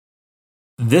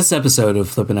This episode of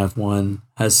Flippin' F1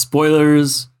 has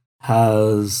spoilers,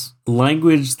 has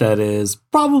language that is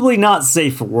probably not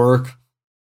safe for work,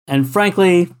 and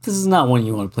frankly, this is not one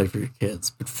you want to play for your kids.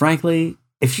 But frankly,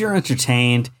 if you're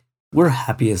entertained, we're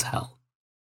happy as hell.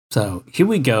 So here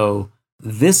we go.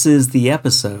 This is the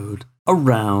episode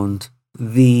around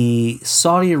the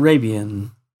Saudi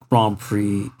Arabian Grand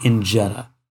Prix in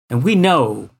Jeddah. And we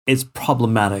know it's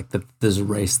problematic that there's a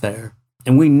race there.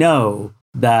 And we know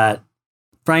that,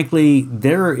 frankly,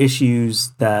 there are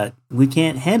issues that we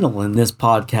can't handle in this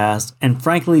podcast. And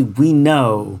frankly, we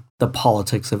know the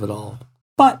politics of it all.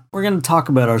 But we're going to talk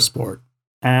about our sport.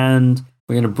 And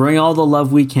we're going to bring all the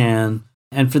love we can.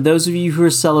 And for those of you who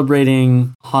are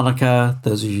celebrating Hanukkah,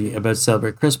 those of you about to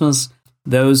celebrate Christmas,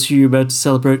 those who are about to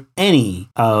celebrate any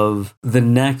of the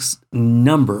next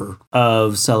number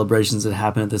of celebrations that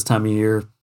happen at this time of year,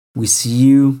 we see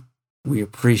you, we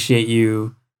appreciate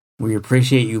you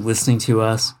listening to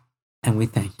us, and we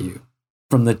thank you.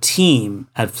 From the team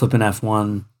at Flippin'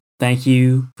 F1, thank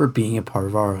you for being a part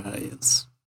of our audience.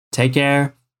 Take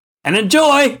care and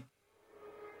enjoy!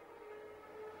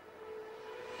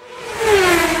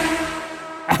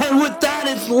 And with that,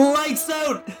 it's lights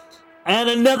out! And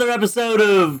another episode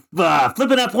of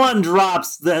Flippin' F1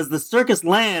 drops as the circus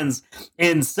lands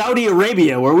in Saudi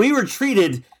Arabia, where we were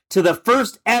treated to the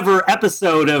first ever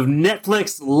episode of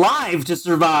Netflix Live to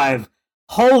Survive.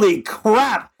 Holy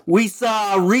crap! We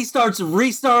saw restarts of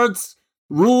restarts,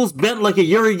 rules bent like a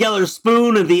Uri Geller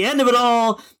spoon. At the end of it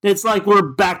all, it's like we're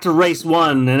back to race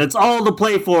one, and it's all to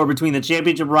play for between the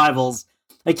championship rivals.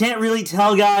 I can't really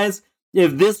tell, guys,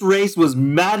 if this race was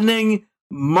maddening,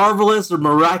 marvelous, or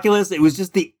miraculous. It was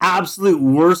just the absolute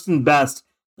worst and best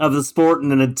of the sport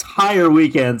in an entire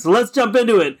weekend. So let's jump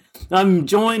into it. I'm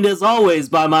joined, as always,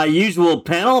 by my usual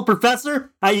panel.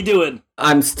 Professor, how you doing?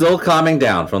 I'm still calming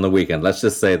down from the weekend, let's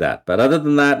just say that. But other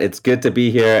than that, it's good to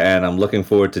be here, and I'm looking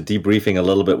forward to debriefing a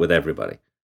little bit with everybody.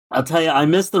 I'll tell you, I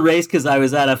missed the race because I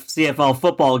was at a CFL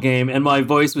football game, and my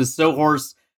voice was so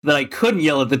hoarse that I couldn't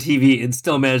yell at the TV and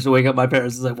still managed to wake up my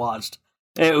parents as I watched.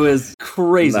 It was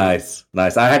crazy. Nice.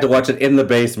 I had to watch it in the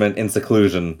basement in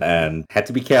seclusion and had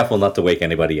to be careful not to wake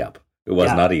anybody up. It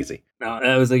was not easy. No,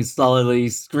 it was a solidly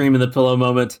scream in the pillow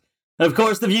moment. And of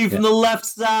course, the view from the left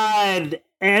side.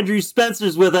 Andrew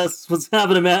Spencer's with us. What's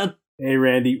happening, man? Hey,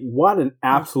 Randy. What an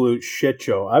absolute shit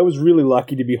show. I was really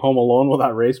lucky to be home alone while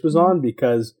that race was on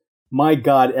because, my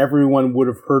God, everyone would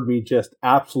have heard me just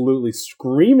absolutely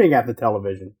screaming at the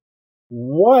television.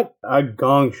 What a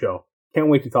gong show. Can't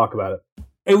wait to talk about it.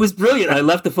 It was brilliant. I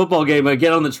left the football game. I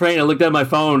get on the train. I looked at my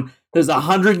phone. There's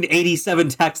 187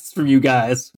 texts from you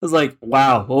guys. I was like,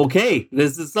 wow, okay,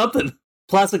 this is something.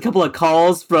 Plus a couple of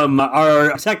calls from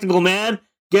our technical man.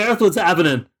 Gareth, what's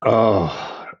happening?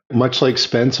 Oh, much like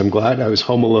Spence, I'm glad I was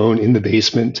home alone in the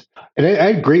basement. And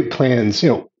I had great plans.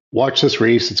 Watch this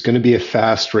race. It's going to be a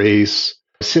fast race.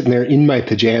 Sitting there in my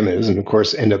pajamas, and of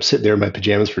course end up sitting there in my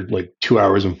pajamas for like 2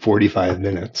 hours and 45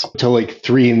 minutes until like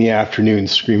 3 p.m,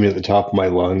 screaming at the top of my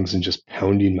lungs and just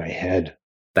pounding my head.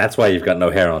 That's why you've got no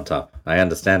hair on top. I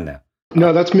understand now.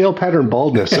 No, that's male pattern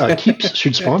baldness. Keeps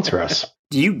should sponsor us.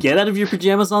 Do you get out of your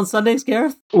pajamas on Sundays,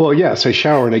 Gareth? Well, yes, I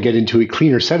shower and I get into a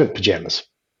cleaner set of pajamas.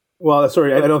 Well,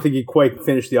 sorry, I don't think you quite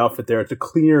finished the outfit there. It's a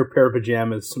cleaner pair of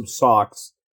pajamas, some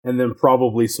socks, and then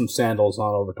probably some sandals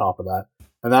on over top of that.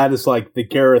 And that is like the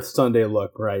Gareth Sunday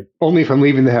look, right? Only if I'm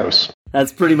leaving the house.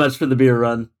 That's pretty much for the beer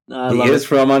run. He is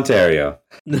from Ontario.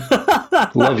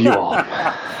 Love you all.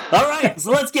 All right,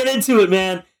 so let's get into it,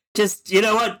 man. Just, you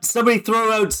know what? Somebody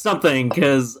throw out something,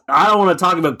 because I don't want to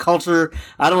talk about culture.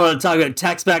 I don't want to talk about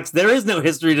tech specs. There is no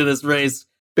history to this race.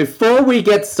 Before we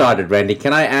get started, Randy,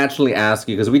 can I actually ask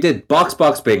you, because we did Box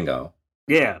Bingo.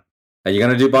 Yeah. Are you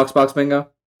going to do Box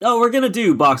Bingo? Oh, we're going to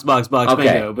do Box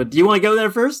Bingo, but do you want to go there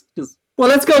first? Well,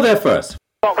 let's go there first.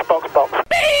 Box.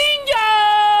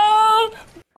 Bingo!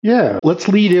 Yeah, let's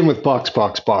lead in with box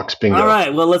bingo. All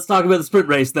right, well, let's talk about the sprint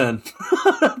race then.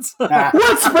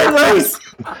 What sprint race?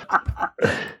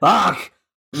 Fuck,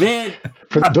 man.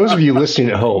 For those of you listening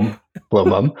at home, well,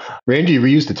 Mum, Randy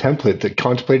reused a template that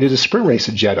contemplated a sprint race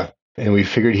at Jeddah, and we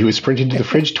figured he was sprinting to the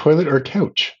fridge, toilet, or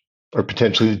couch, or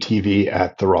potentially the TV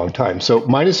at the wrong time. So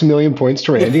minus 1 million points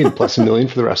to Randy and plus 1 million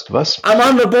for the rest of us. I'm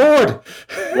on the board.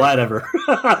 Whatever.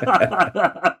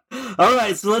 All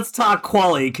right, so let's talk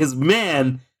quali, because,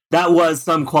 man, that was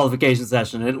some qualification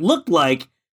session. It looked like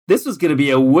this was going to be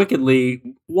a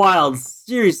wickedly wild,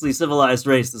 seriously civilized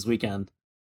race this weekend.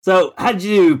 So, how did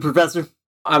you do, Professor?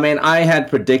 I mean, I had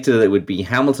predicted that it would be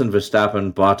Hamilton,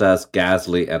 Verstappen, Bottas,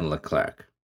 Gasly, and Leclerc.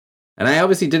 And I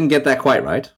obviously didn't get that quite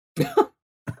right.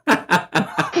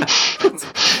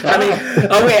 I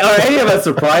mean, are any of us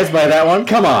surprised by that one?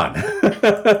 Come on.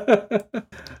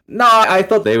 No, I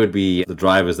thought they would be the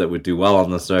drivers that would do well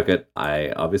on the circuit. I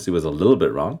obviously was a little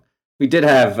bit wrong. We did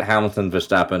have Hamilton,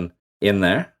 Verstappen in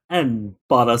there. And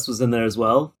Bottas was in there as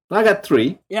well. I got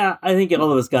 3. Yeah, I think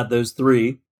all of us got those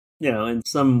 3, in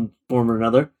some form or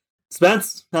another.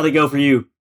 Spence, how'd it go for you?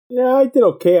 Yeah, I did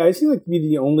okay. I seem like to be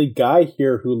the only guy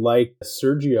here who liked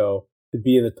Sergio to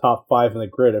be in the top 5 on the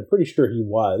grid. I'm pretty sure he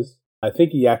was. I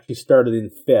think he actually started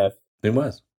in 5th. It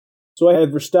was. So I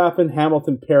had Verstappen,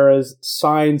 Hamilton, Perez,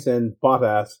 Sainz, and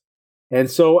Bottas.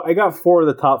 And so I got 4 of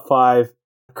the top 5.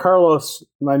 Carlos,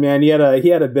 my man, he had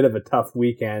a bit of a tough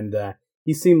weekend.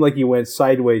 He seemed like he went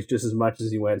sideways just as much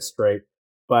as he went straight.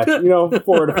 But,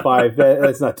 4 to 5,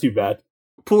 that's not too bad.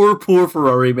 Poor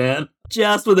Ferrari, man.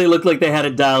 Just when they looked like they had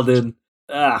it dialed in.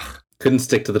 Ugh. Couldn't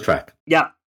stick to the track. Yeah.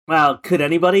 Well, could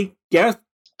anybody? Gareth?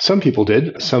 Some people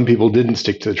did. Some people didn't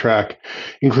stick to the track,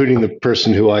 including the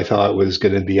person who I thought was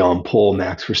going to be on pole,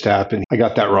 Max Verstappen. I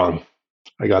got that wrong.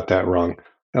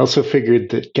 I also figured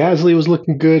that Gasly was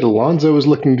looking good. Alonso was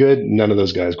looking good. None of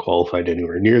those guys qualified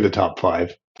anywhere near the top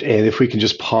 5. And if we can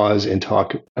just pause and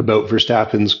talk about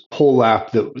Verstappen's pole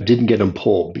lap that didn't get him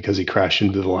pole because he crashed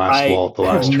into the last wall at the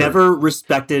last turn. I've never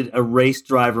respected a race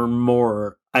driver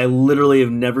more. I literally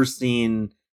have never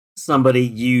seen somebody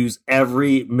use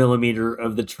every millimeter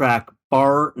of the track,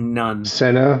 bar none.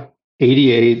 Senna,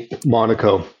 88,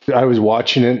 Monaco. I was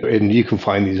watching it, and you can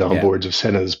find these onboards of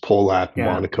Senna's pole lap in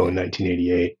Monaco in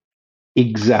 1988.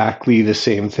 Exactly the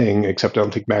same thing, except I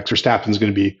don't think Max Verstappen's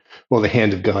going to be, the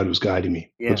hand of God was guiding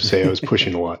me. Let's say I was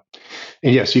pushing a lot.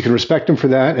 And yes, you can respect him for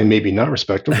that and maybe not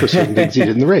respect him for certain things he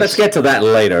did in the race. Let's get to that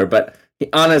later. But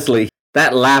honestly,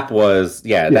 that lap was,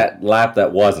 that lap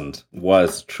that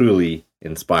was truly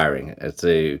inspiring. It's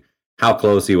how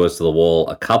close he was to the wall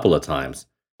a couple of times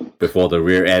before the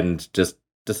rear end just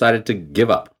decided to give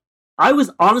up. I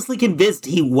was honestly convinced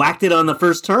he whacked it on the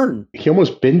first turn. He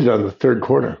almost binned it on the third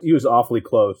corner. He was awfully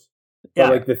close. Yeah.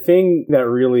 But the thing that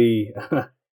really,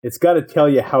 it's got to tell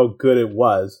you how good it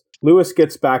was. Lewis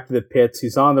gets back to the pits.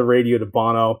 He's on the radio to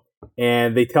Bono,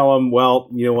 and they tell him, well,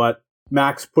 you know what?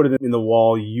 Max put it in the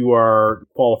wall. You are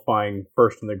qualifying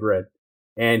first in the grid.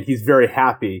 And he's very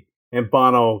happy. And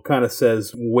Bono kind of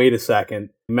says, wait a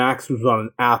second. Max was on an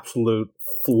absolute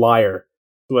flyer.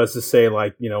 So as to say,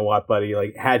 you know what, buddy,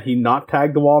 had he not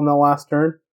tagged the wall in that last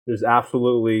turn, there's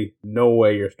absolutely no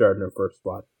way you're starting in first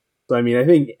spot. So, I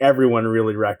think everyone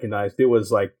really recognized it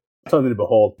was something to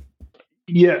behold.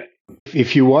 Yeah.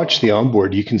 If you watch the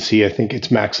onboard, you can see, I think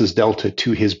it's Max's delta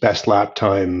to his best lap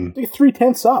time.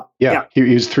 3/10 up. Yeah. He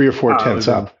was 3 or 4 tenths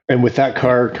up. And with that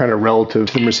car kind of relative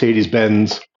to the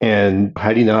Mercedes-Benz, and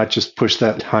had he not just pushed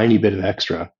that tiny bit of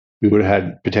extra, we would have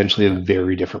had potentially a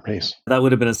very different race. That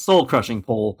would have been a soul-crushing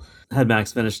pole had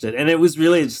Max finished it. And it was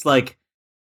really just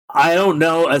I don't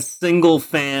know a single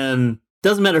fan,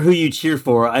 doesn't matter who you cheer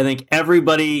for. I think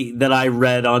everybody that I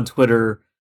read on Twitter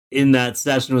in that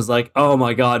session was like, oh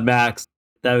my God, Max,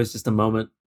 that was just a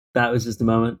moment.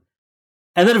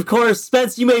 And then, of course,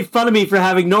 Spence, you made fun of me for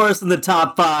having Norris in the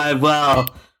top 5.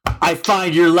 Well, I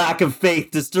find your lack of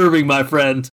faith disturbing, my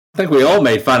friend. I think we all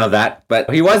made fun of that,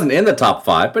 but he wasn't in the top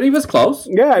 5, but he was close.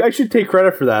 Yeah, I should take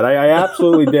credit for that. I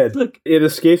absolutely did. Look, it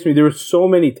escapes me. There were so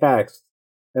many texts,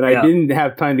 and I didn't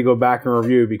have time to go back and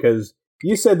review because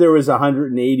you said there was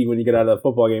 180 when you get out of the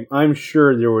football game. I'm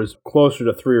sure there was closer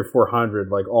to 300 or 400,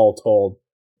 all told.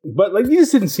 But you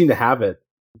just didn't seem to have it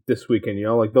this weekend,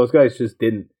 those guys just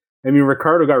didn't.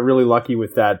 Ricardo got really lucky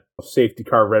with that safety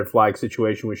car red flag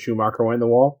situation with Schumacher went in the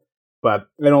wall. But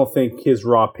I don't think his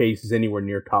raw pace is anywhere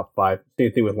near top 5.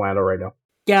 Same thing with Lando right now.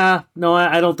 Yeah, no,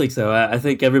 I don't think so. I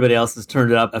think everybody else has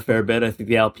turned it up a fair bit. I think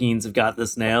the Alpines have got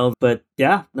this nailed. But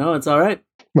yeah, no, it's all right.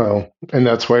 Well, and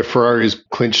that's why Ferrari's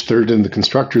clinched third in the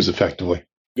constructors effectively.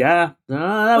 Yeah,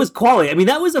 that was quality.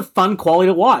 That was a fun quality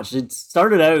to watch. It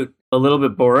started out a little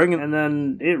bit boring, and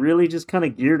then it really just kind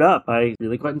of geared up. I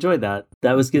really quite enjoyed that.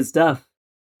 That was good stuff.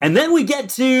 And then we get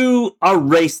to our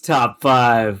race top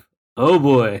 5. Oh,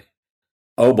 boy.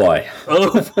 Oh, boy. Oh,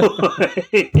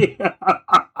 boy.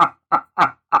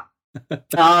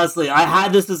 Honestly, I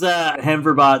had this as a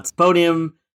Henverbot's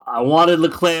podium. I wanted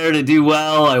Leclerc to do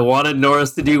well. I wanted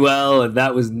Norris to do well, and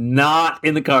that was not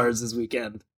in the cards this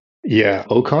weekend. Yeah.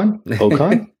 Ocon?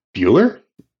 Bueller?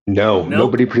 No,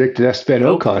 nobody predicted Esteban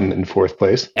Ocon in 4th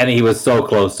place. And he was so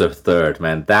close to 3rd,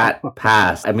 man. That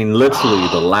pass, literally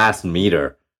the last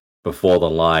meter before the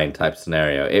line type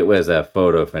scenario. It was a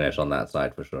photo finish on that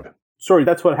side for sure. Sorry,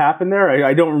 that's what happened there?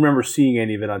 I don't remember seeing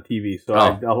any of it on TV, so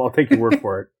I'll take your word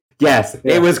for it. Yes,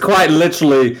 It was quite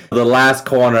literally the last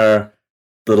corner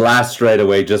the last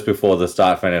straightaway just before the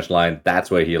start-finish line, that's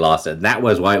where he lost it. And that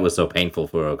was why it was so painful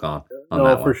for Ocon on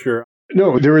that one. For sure.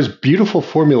 No, there was beautiful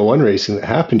Formula One racing that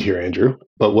happened here, Andrew.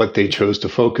 But what they chose to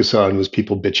focus on was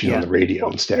people bitching on the radio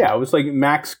instead. Yeah, it was like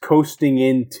Max coasting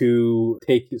in to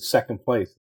take his second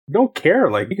place. Don't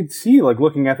care. Like, you can see, like,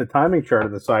 looking at the timing chart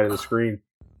on the side of the screen,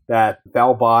 that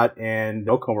Valbot and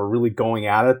Ocon were really going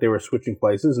at it. They were switching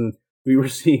places, and we were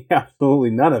seeing absolutely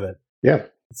none of it. Yeah.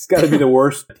 It's got to be the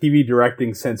worst TV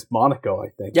directing since Monaco, I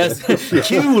think. Yes,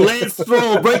 cue Lance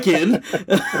Stroll break-in.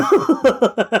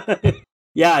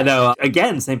 Yeah, no,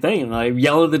 again, same thing. I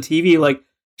yell at the TV, like,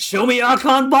 show me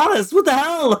Ocon Bottas, what the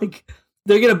hell? Like,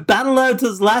 they're going to battle out to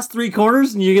his last three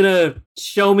corners, and you're going to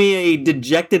show me a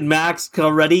dejected Max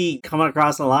already coming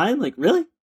across the line? Like, really?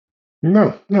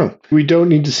 No. We don't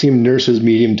need to see him nurse his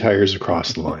medium tires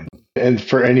across the line. And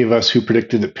for any of us who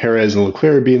predicted that Perez and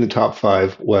Leclerc would be in the top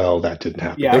five, well, that didn't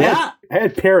happen. Yeah, I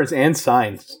had Perez and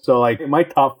Sainz. So, like, my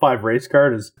top five race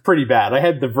card is pretty bad. I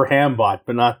had the Verham bot,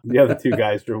 but not the other two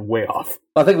guys are way off.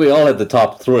 I think we all had the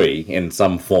top three in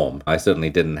some form. I certainly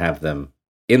didn't have them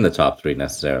in the top three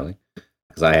necessarily,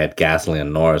 because I had Gasly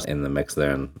and Norris in the mix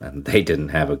there, and they didn't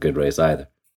have a good race either.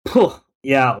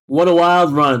 Yeah, what a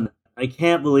wild run. I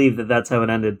can't believe that that's how it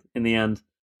ended in the end.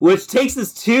 Which takes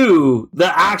us to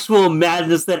the actual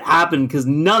madness that happened, because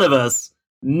none of us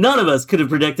could have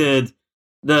predicted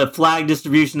the flag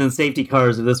distribution and safety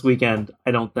cars of this weekend, I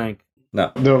don't think.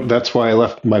 No, that's why I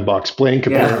left my box blank,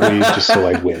 apparently, just so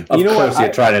I'd win. Of course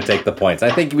you're trying to take the points. I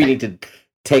think we need to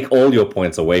take all your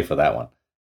points away for that one.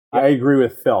 I agree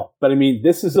with Phil. But, I mean,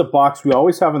 this is a box we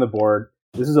always have on the board.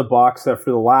 This is a box that for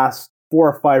the last 4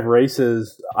 or 5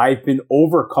 races, I've been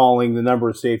overcalling the number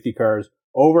of safety cars,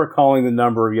 overcalling the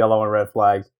number of yellow and red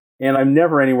flags, and I'm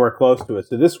never anywhere close to it.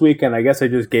 So this weekend, I guess I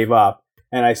just gave up,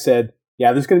 and I said,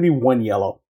 yeah, there's going to be one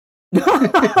yellow. Dear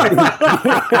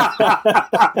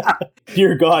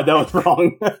God, that was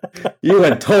wrong. You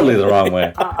went totally the wrong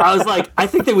way. I was like, I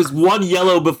think there was one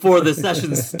yellow before the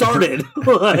session started.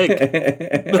 Like,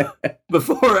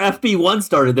 before FP1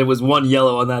 started, there was one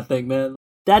yellow on that thing, man.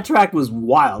 That track was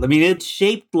wild. I mean, it's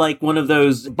shaped like one of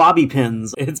those bobby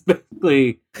pins. It's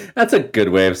basically... That's a good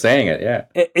way of saying it, yeah.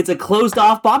 It's a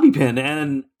closed-off bobby pin,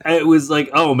 and it was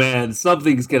like, oh, man,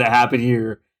 something's going to happen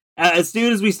here. As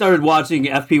soon as we started watching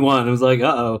FP1, it was like,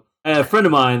 uh-oh. A friend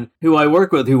of mine who I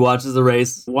work with who watches the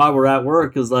race while we're at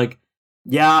work is like,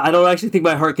 yeah, I don't actually think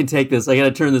my heart can take this. I got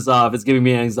to turn this off. It's giving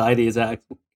me anxiety attacks.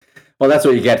 Well, that's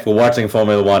what you get for watching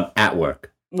Formula One at work.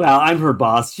 Well, I'm her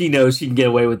boss. She knows she can get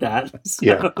away with that. So.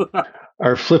 Yeah.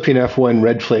 Our flipping F1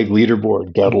 red flag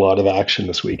leaderboard got a lot of action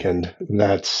this weekend.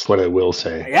 That's what I will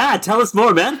say. Yeah, tell us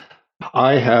more, man.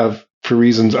 I have, for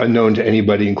reasons unknown to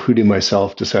anybody, including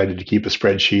myself, decided to keep a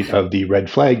spreadsheet of the red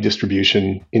flag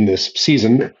distribution in this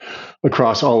season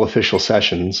across all official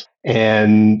sessions.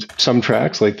 And some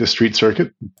tracks, like the street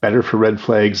circuit, better for red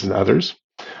flags than others.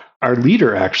 Our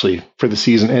leader, actually, for the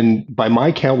season, and by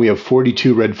my count, we have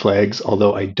 42 red flags,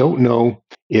 although I don't know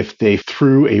if they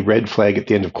threw a red flag at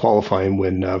the end of qualifying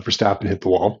when Verstappen hit the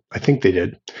wall. I think they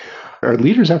did. Our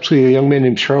leader is actually a young man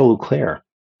named Charles Leclerc,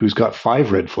 who's got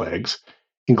 5 red flags,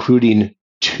 including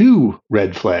 2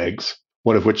 red flags,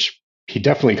 one of which he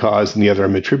definitely caused and the other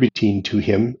I'm attributing to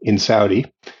him in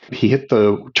Saudi. He hit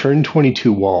the turn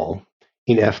 22 wall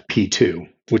in FP2,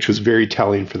 which was very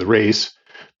telling for the race,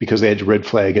 because they had to red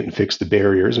flag it and fix the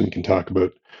barriers, and we can talk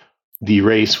about the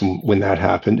race when that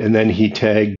happened. And then he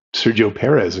tagged Sergio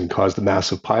Perez and caused a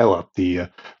massive pileup, the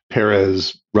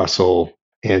Perez, Russell,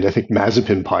 and I think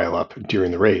Mazepin pileup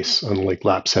during the race on like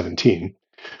lap 17.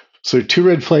 So 2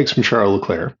 red flags from Charles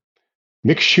Leclerc.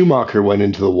 Mick Schumacher went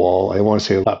into the wall, I want to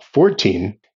say lap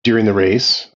 14 during the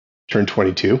race, turn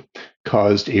 22,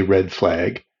 caused a red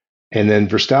flag. And then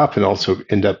Verstappen also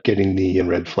ended up getting the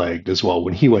red flagged as well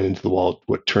when he went into the wall,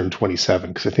 turn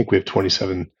 27, because I think we have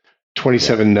 27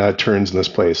 turns in this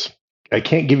place. I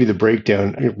can't give you the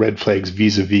breakdown red flags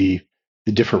vis-a-vis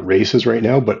the different races right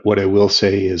now, but what I will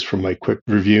say is from my quick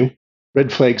review,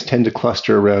 red flags tend to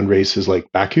cluster around races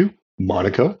like Baku,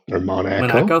 Monaco,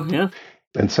 Yeah,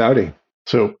 and Saudi.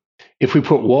 So if we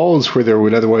put walls where there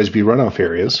would otherwise be runoff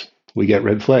areas, we get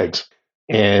red flags.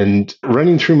 And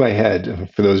running through my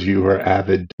head, for those of you who are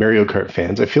avid Mario Kart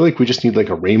fans, I feel like we just need like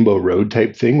a Rainbow Road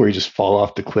type thing where you just fall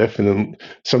off the cliff and then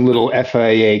some little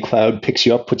FIA cloud picks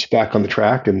you up, puts you back on the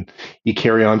track, and you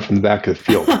carry on from the back of the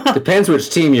field. Depends which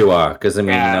team you are, because I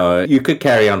mean, you could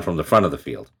carry on from the front of the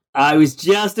field. I was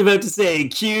just about to say,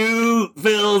 cue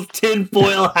Phil's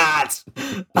tinfoil hat.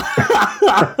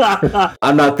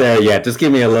 I'm not there yet. Just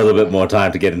give me a little bit more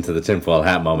time to get into the tinfoil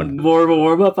hat moment. More of a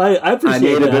warm up. I appreciate I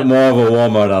need that. a bit more of a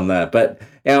warm up on that. But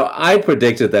I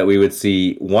predicted that we would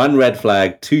see 1 red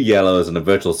flag, 2 yellows, and a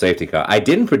virtual safety car. I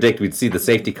didn't predict we'd see the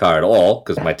safety car at all,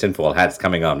 because my tinfoil hat's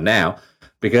coming on now,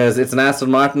 because it's an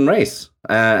Aston Martin race.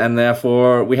 And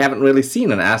therefore, we haven't really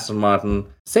seen an Aston Martin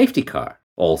safety car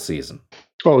all season.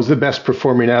 Well, it was the best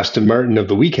performing Aston Martin of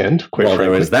the weekend, quite frankly.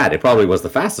 There is that. It probably was the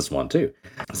fastest one, too.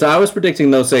 So I was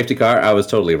predicting no safety car. I was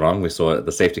totally wrong. We saw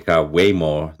the safety car way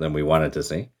more than we wanted to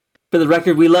see. For the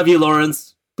record, we love you,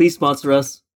 Lawrence. Please sponsor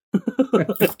us.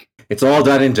 It's all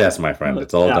done in jest, my friend.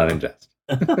 It's all done in jest.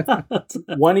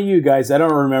 One of you guys, I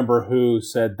don't remember who,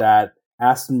 said that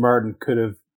Aston Martin could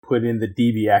have put in the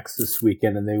DBX this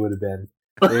weekend and they would have been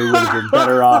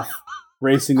better off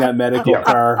racing that medical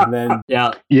car. And then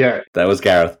Yeah. That was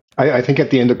Gareth. I think at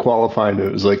the end of qualifying,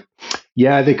 it was like,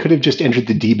 yeah, they could have just entered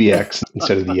the DBX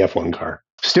instead of the F1 car.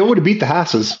 Still would have beat the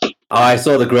Haas's. I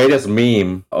saw the greatest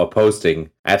meme or posting.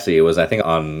 Actually, it was, I think,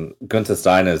 on Gunther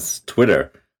Steiner's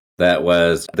Twitter. That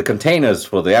was, the containers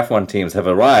for the F1 teams have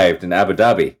arrived in Abu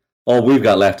Dhabi. All we've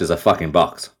got left is a fucking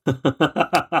box.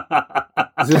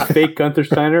 Is this fake Gunther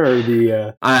Steiner or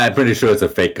the... I'm pretty sure it's a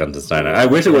fake Gunther Steiner. I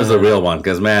wish it was a real one,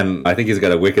 because, man, I think he's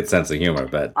got a wicked sense of humor.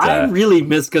 But I really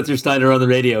miss Gunther Steiner on the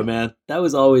radio, man. That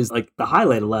was always like the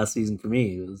highlight of last season for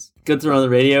me. It was Gunther on the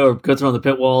radio or Gunther on the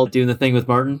pit wall doing the thing with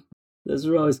Martin. Those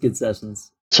were always good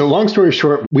sessions. So long story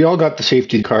short, we all got the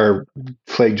safety car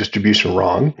flag distribution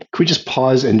wrong. Can we just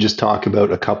pause and just talk about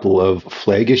a couple of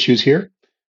flag issues here?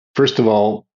 First of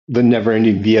all, the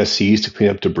never-ending VSCs to clean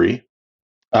up debris.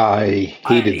 I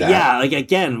hated that. Yeah, like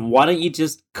again, why don't you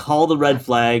just call the red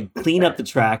flag, clean up the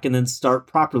track, and then start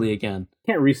properly again?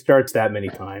 Can't restart that many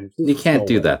times. You can't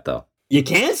do that, though. You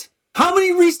can't? How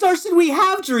many restarts did we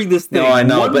have during this thing? No, I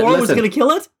know, One but more was listen, going to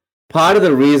kill it? Part of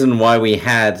the reason why we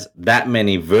had that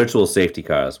many virtual safety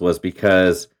cars was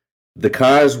because the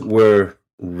cars were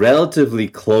relatively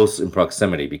close in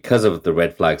proximity because of the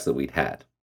red flags that we'd had,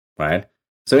 right?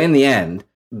 So in the end,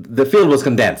 the field was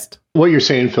condensed. What you're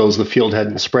saying, Phil, is the field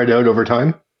hadn't spread out over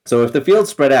time? So if the field's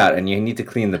spread out and you need to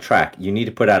clean the track, you need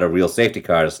to put out a real safety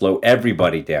car to slow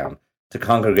everybody down, to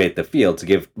congregate the field, to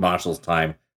give marshals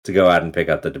time to go out and pick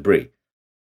up the debris.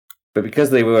 But because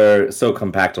they were so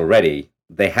compact already,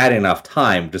 they had enough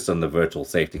time just on the virtual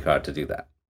safety car to do that.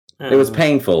 It was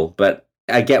painful, but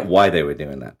I get why they were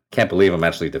doing that. Can't believe I'm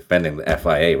actually defending the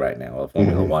FIA right now, or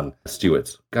Formula One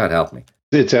stewards. God help me.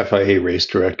 It's FIA race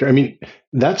director. I mean,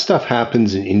 that stuff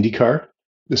happens in IndyCar,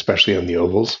 especially on the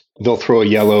ovals. They'll throw a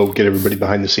yellow, get everybody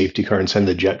behind the safety car, and send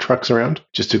the jet trucks around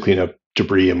just to clean up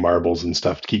debris and marbles and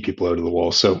stuff to keep people out of the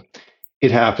wall. So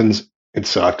it happens. It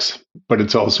sucks. But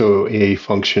it's also a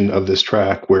function of this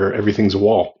track where everything's a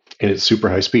wall and it's super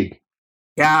high speed.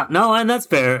 Yeah, no, and that's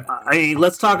fair. I mean,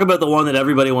 let's talk about the one that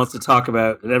everybody wants to talk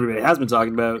about, and everybody has been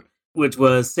talking about, which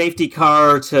was safety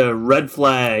car to red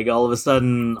flag, all of a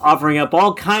sudden offering up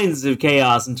all kinds of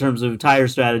chaos in terms of tire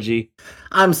strategy.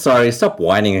 I'm sorry, stop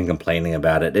whining and complaining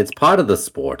about it. It's part of the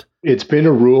sport. It's been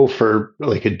a rule for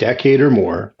like a decade or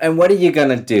more. And what are you going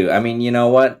to do? I mean, you know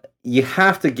what? You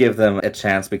have to give them a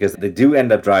chance because they do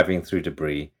end up driving through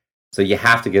debris. So you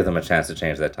have to give them a chance to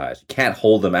change their tires. You can't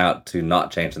hold them out to not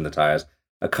changing the tires.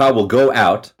 A car will go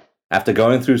out after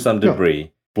going through some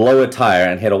debris, blow a tire,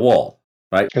 and hit a wall,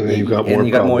 right? And then you've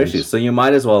got more issues. So you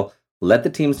might as well let the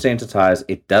teams change the tires.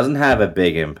 It doesn't have a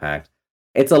big impact.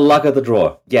 It's a luck of the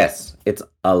draw. Yes, it's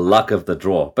a luck of the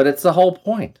draw, but it's the whole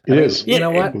point. It is. You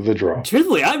know what? The draw.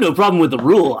 Truthfully, I have no problem with the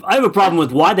rule. I have a problem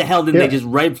with why the hell didn't they just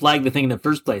red flag the thing in the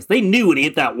first place? They knew when he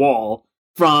hit that wall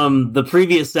from the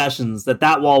previous sessions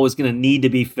that wall was going to need to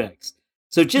be fixed.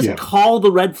 So just call the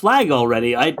red flag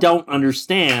already. I don't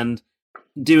understand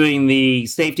doing the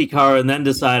safety car and then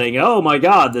deciding, oh my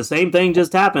God, the same thing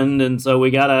just happened. And so we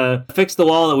got to fix the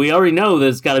wall that we already know that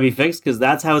it's got to be fixed because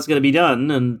that's how it's going to be done.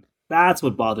 And that's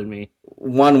what bothered me.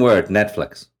 One word,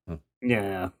 Netflix.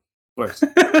 Yeah, of course.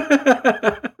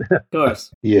 Of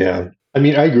course. Yeah. I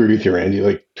mean, I agree with you, Randy.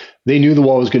 Like, they knew the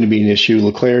wall was going to be an issue.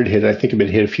 Leclerc hit, I think, it had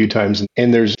hit a few times.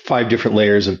 And there's 5 different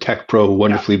layers of Tech Pro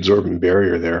wonderfully absorbent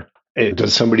barrier there. And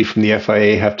does somebody from the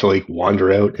FIA have to like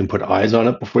wander out and put eyes on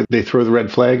it before they throw the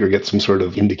red flag or get some sort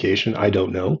of indication? I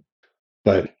don't know.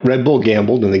 But Red Bull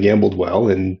gambled, and they gambled well.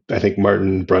 And I think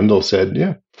Martin Brundle said,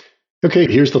 yeah, okay,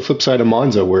 here's the flip side of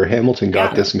Monza where Hamilton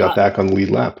got this and got back on the lead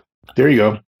lap. There you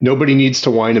go. Nobody needs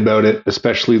to whine about it,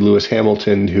 especially Lewis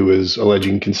Hamilton, who is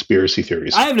alleging conspiracy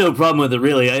theories. I have no problem with it,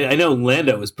 really. I know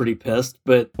Lando was pretty pissed,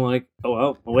 but I'm like, oh,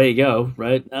 well, away you go,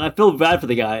 right? And I feel bad for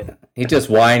the guy. He just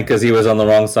whined because he was on the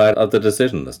wrong side of the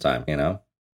decision this time, you know?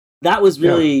 That was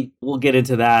really, we'll get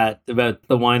into that, about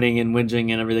the whining and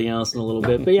whinging and everything else in a little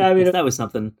bit. But yeah, I mean, that was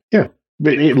something. Yeah,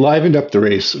 but it livened up the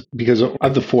race because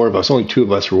of the four of us, only two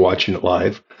of us were watching it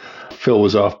live. Phil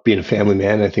was off being a family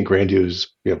man. I think Randy was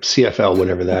CFL,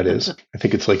 whatever that is. I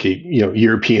think it's like a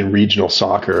European regional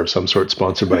soccer of some sort,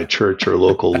 sponsored by a church or a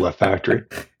local factory.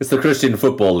 It's the Christian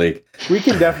Football League. We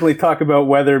can definitely talk about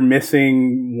whether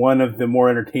missing one of the more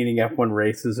entertaining F1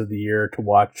 races of the year to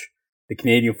watch the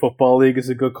Canadian Football League is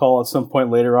a good call at some point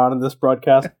later on in this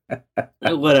broadcast.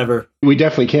 Whatever. We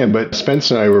definitely can, but Spence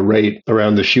and I were right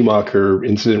around the Schumacher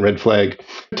incident, red flag,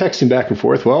 texting back and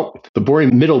forth. Well, the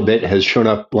boring middle bit has shown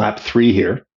up lap 3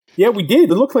 here. Yeah, we did.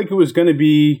 It looked like it was going to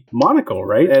be Monaco,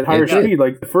 right? At higher speed.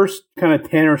 Like the first kind of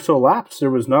 10 or so laps,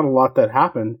 there was not a lot that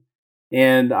happened.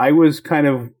 And I was kind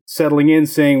of settling in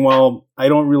saying, well, I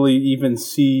don't really even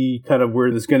see kind of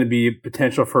where there's going to be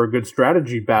potential for a good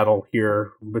strategy battle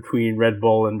here between Red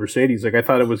Bull and Mercedes. Like I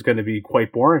thought it was going to be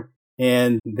quite boring.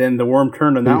 And then the worm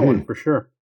turned on that one for sure.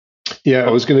 Yeah,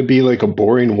 it was going to be like a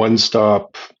boring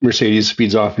one-stop Mercedes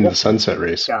speeds off into the sunset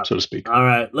race, so to speak. All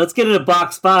right, let's get into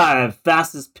box 5,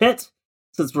 fastest pit,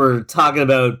 since we're talking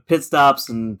about pit stops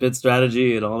and pit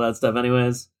strategy and all that stuff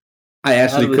anyways. I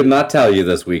actually could not tell you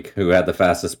this week who had the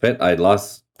fastest pit. I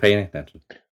lost paying attention.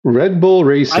 Red Bull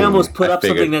Racing. I almost put up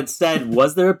something that said,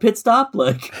 was there a pit stop?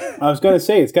 Like, I was going to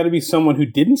say, it's got to be someone who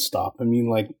didn't stop. I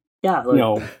mean,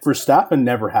 Verstappen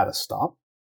never had a stop.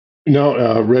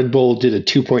 No, Red Bull did a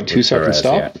 2.2-second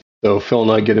stop. Yeah. So Phil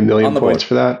and I get 1 million points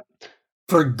for that.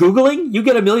 For Googling? You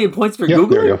get 1 million points for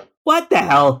Googling? There you go. What the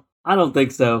hell? I don't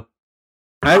think so.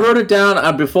 I wrote it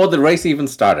down before the race even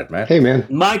started, man. Hey, man.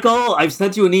 Michael, I've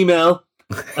sent you an email.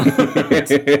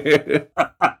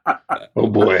 Oh,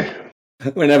 boy.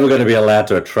 We're never going to be allowed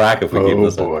to a track if we keep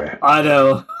this up. I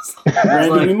know.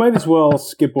 Randy, we might as well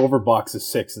skip over boxes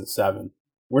 6 and 7.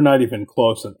 We're not even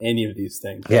close on any of these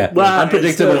things. Yeah. Well,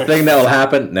 unpredictable thing that will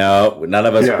happen? No, none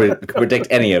of us predict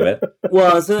any of it.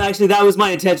 Well, so actually that was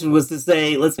my intention, was to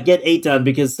say, let's get 8 done,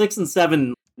 because 6 and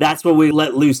 7, that's what we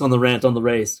let loose on the rant on the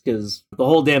race, because the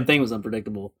whole damn thing was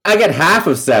unpredictable. I get half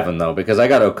of 7, though, because I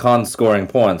got Ocon scoring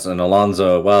points, and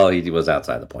Alonso, well, he was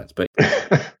outside the points. But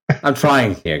I'm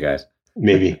trying here, guys.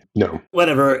 Maybe. No.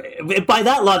 Whatever. By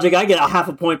that logic, I get a half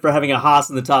a point for having a Haas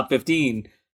in the top 15.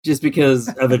 Just because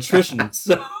of attrition.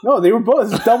 So. No, they were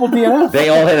both double DNF. They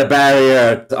all hit a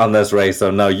barrier on this race, so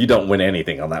no, you don't win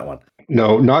anything on that one.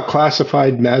 No, not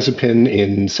classified. Mazepin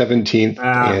in 17th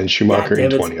and Schumacher in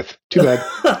 20th. Too bad.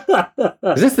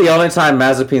 Is this the only time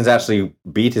Mazepin's actually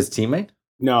beat his teammate?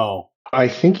 No. I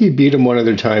think he beat him one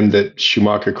other time that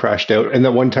Schumacher crashed out, and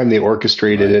that one time they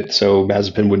orchestrated it so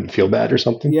Mazepin wouldn't feel bad or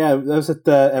something. Yeah, that was at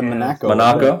Monaco.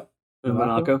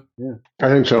 Monaco? Yeah. I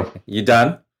think so. You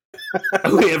done?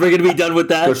 Are we ever going to be done with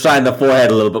that? Go shine the forehead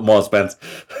a little bit more, Spence.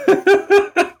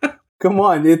 Come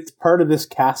on, it's part of this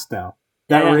cast now.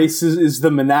 That race is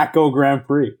the Monaco Grand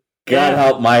Prix. God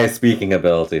help my speaking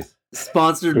abilities.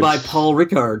 Sponsored by Paul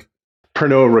Ricard.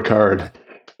 Pernod Ricard.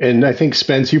 And I think,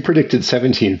 Spence, you predicted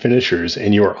 17 finishers,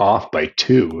 and you were off by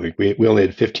 2. Like we only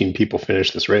had 15 people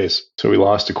finish this race, so we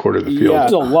lost a quarter of the field. Yeah,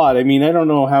 it's a lot. I mean, I don't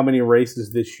know how many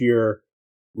races this year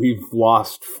we've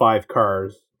lost 5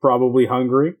 cars. Probably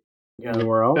Hungary.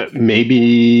 Anywhere else?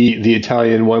 Maybe the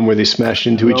Italian one where they smashed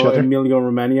into each other? Emilia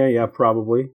Romagna, yeah,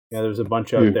 probably. Yeah, there's a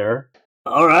bunch out there.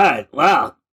 All right,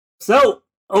 wow. So,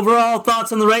 overall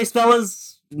thoughts on the race,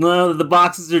 fellas? The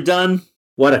boxes are done.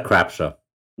 What a crap show.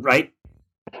 Right?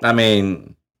 I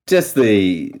mean, just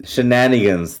the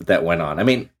shenanigans that went on. I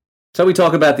mean, so we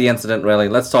talk about the incident, really.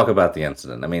 Let's talk about the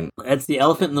incident. I mean... That's the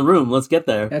elephant in the room. Let's get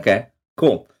there. Okay,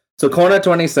 cool. So corner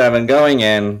 27, going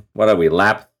in, what are we,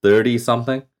 lap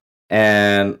 30-something?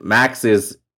 And Max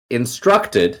is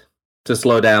instructed to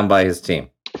slow down by his team.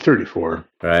 34.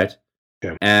 Right?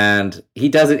 Yeah. And he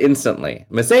does it instantly.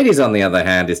 Mercedes, on the other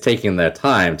hand, is taking their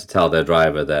time to tell their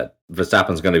driver that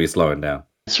Verstappen's going to be slowing down.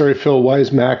 Sorry, Phil, why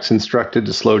is Max instructed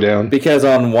to slow down? Because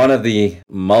on one of the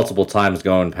multiple times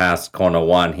going past corner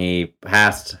 1, he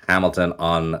passed Hamilton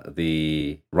on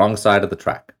the wrong side of the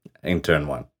track in turn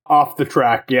 1. Off the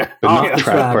track, yeah. The not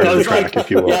track part of the track, if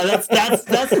you will. Yeah,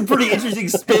 that's a pretty interesting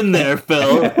spin there,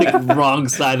 Phil. Like, wrong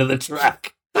side of the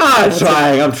track. I'm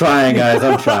trying, guys.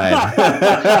 I'm trying.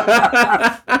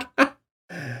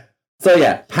 So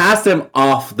yeah, passed him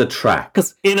off the track.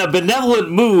 Because in a benevolent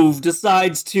move,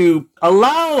 decides to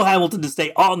allow Hamilton to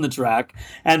stay on the track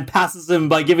and passes him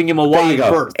by giving him a wide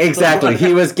berth. Exactly.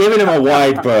 He was giving him a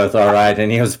wide berth, all right,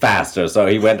 and he was faster, so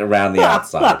he went around the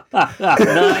outside.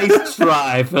 Nice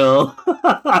try, Phil.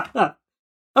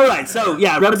 All right, so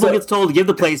yeah, Red Bull gets told to give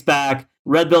the place back.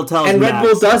 Red Bull tells And Max. Red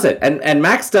Bull does it. And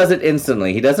Max does it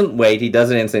instantly. He doesn't wait. He does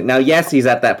it instantly. Now, yes, he's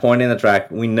at that point in the track.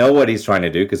 We know what he's trying to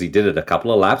do because he did it a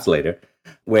couple of laps later,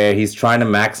 where he's trying to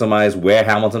maximize where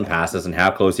Hamilton passes and how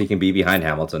close he can be behind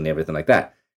Hamilton and everything like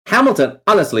that. Hamilton,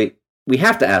 honestly, we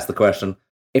have to ask the question,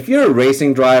 if you're a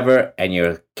racing driver and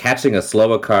you're catching a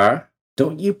slower car,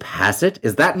 don't you pass it?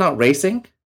 Is that not racing?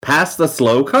 Pass the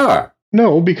slow car.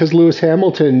 No, because Lewis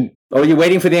Hamilton, Or are you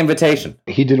waiting for the invitation?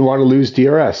 he didn't want to lose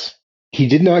DRS. He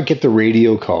did not get the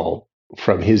radio call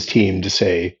from his team to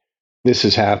say, this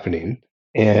is happening.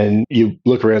 And you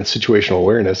look around situational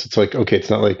awareness, it's like, okay, it's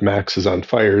not like Max is on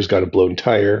fire, he's got a blown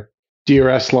tire.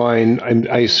 DRS line,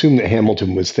 I assume that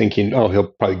Hamilton was thinking, oh, he'll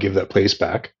probably give that place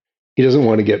back. He doesn't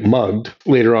want to get mugged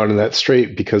later on in that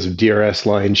straight because of DRS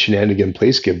line shenanigan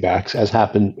place give backs, as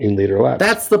happened in later laps.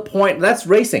 That's the point. That's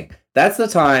racing. That's the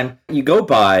time you go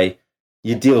by,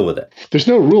 you deal with it. There's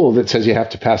no rule that says you have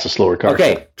to pass a slower car.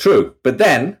 Okay, true. But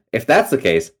then, if that's the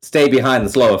case, stay behind the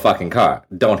slower fucking car.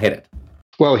 Don't hit it.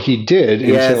 Well, he did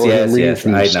until I'm reading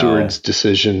from the I know. steward's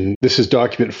decision. This is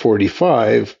document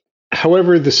 45.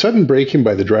 However, the sudden braking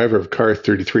by the driver of car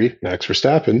 33, Max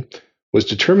Verstappen, was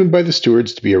determined by the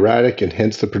stewards to be erratic and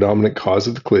hence the predominant cause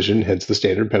of the collision, hence the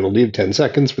standard penalty of 10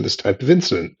 seconds for this type of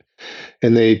incident.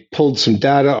 And they pulled some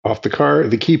data off the car.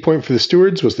 The key point for the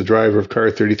stewards was the driver of car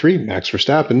 33, Max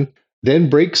Verstappen, then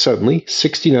braked suddenly,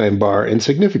 69 bar, and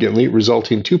significantly,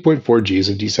 resulting 2.4 Gs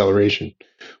of deceleration,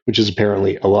 which is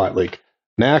apparently a lot. Like,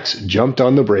 Max jumped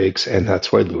on the brakes, and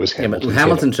that's why Lewis Hamilton.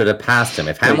 Hamilton should have passed him.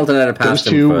 If Hamilton had passed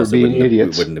him first,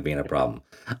 it wouldn't have been a problem.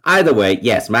 Either way,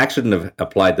 yes, Max shouldn't have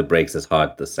applied the brakes as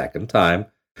hard the second time.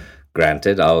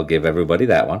 Granted, I'll give everybody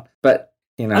that one. But,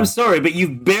 you know. I'm sorry, but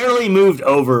you've barely moved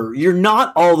over. You're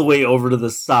not all the way over to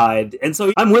the side. And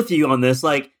so I'm with you on this.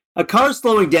 Like, a car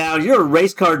slowing down, you're a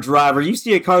race car driver. You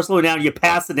see a car slowing down, you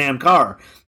pass the damn car.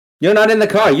 You're not in the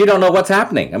car. You don't know what's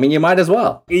happening. I mean, you might as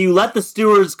well. You let the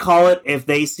stewards call it if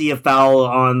they see a foul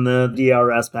on the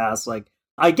DRS pass. Like,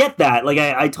 I get that. Like,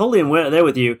 I totally am there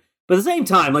with you. But at the same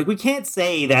time, like, we can't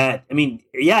say that. I mean,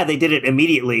 yeah, they did it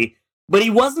immediately, but he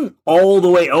wasn't all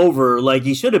the way over like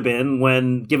he should have been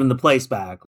when given the place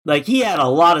back. Like, he had a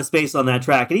lot of space on that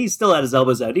track, and he still had his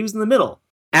elbows out. He was in the middle.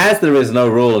 As there is no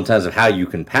rule in terms of how you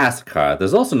can pass a car,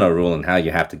 there's also no rule in how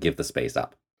you have to give the space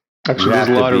up. Actually, there's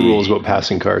a lot of rules about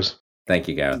passing cars. Thank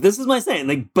you, Gareth. This is my saying.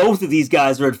 Like, both of these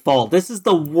guys are at fault. This is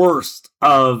the worst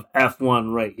of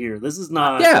F1 right here. This is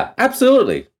not... Yeah,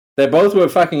 absolutely. They both were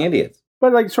fucking idiots.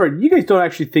 But, like, sorry, you guys don't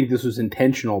actually think this was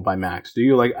intentional by Max, do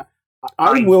you? Like,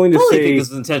 I'm willing to totally say... think this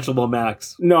is intentional by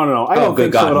Max. No. I don't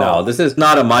think God, so at all. no. This is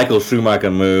not a Michael Schumacher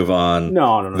move on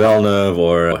No. Villeneuve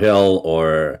or Hill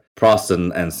or Prost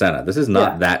and Senna. This is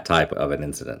not that type of an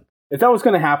incident. If that was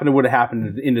going to happen, it would have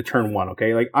happened into turn one,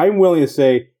 okay? Like, I'm willing to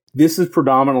say this is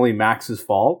predominantly Max's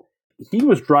fault. He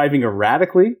was driving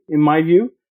erratically, in my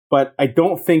view, but I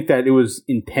don't think that it was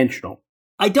intentional.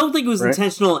 I don't think it was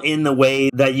intentional in the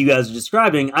way that you guys are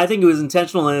describing. I think it was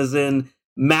intentional as in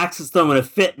Max is throwing a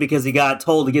fit because he got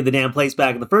told to give the damn place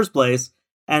back in the first place,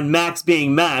 and Max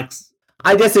being Max.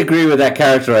 I disagree with that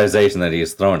characterization that he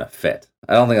is throwing a fit.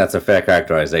 I don't think that's a fair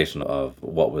characterization of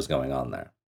what was going on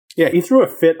there. Yeah, he threw a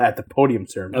fit at the podium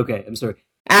ceremony. Okay, I'm sorry.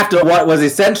 After what was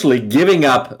essentially giving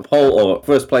up pole or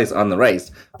first place on the race,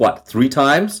 3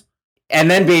 times? And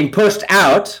then being pushed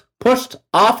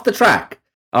off the track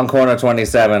on corner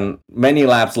 27 many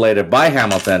laps later by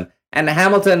Hamilton, and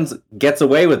Hamilton gets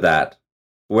away with that.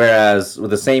 Whereas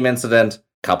with the same incident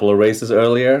a couple of races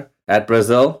earlier at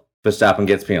Brazil, Verstappen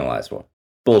gets penalized for.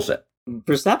 Bullshit.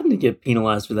 Verstappen didn't get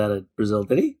penalized for that at Brazil,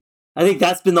 did he? I think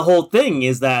that's been the whole thing,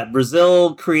 is that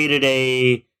Brazil created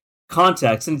a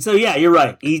context. And so, yeah, you're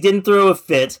right. He didn't throw a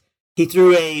fit. He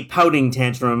threw a pouting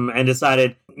tantrum and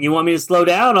decided, you want me to slow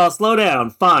down? I'll slow down.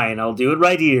 Fine, I'll do it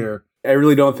right here. I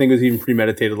really don't think it was even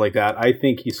premeditated like that. I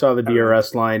think he saw the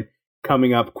DRS line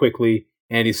coming up quickly,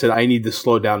 and he said, I need to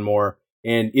slow down more.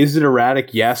 And is it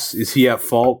erratic? Yes. Is he at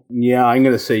fault? Yeah, I'm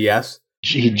going to say yes.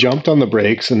 He jumped on the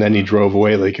brakes, and then he drove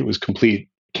away like it was complete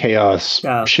chaos,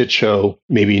 shit show,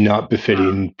 maybe not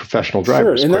befitting professional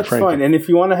drivers. Sure, and that's fine. And if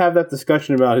you want to have that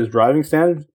discussion about his driving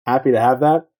standards, happy to have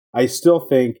that. I still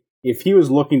think if he was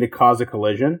looking to cause a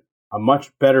collision, a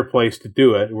much better place to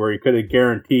do it, where he could have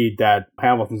guaranteed that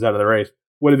Hamilton's out of the race,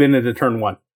 would have been into turn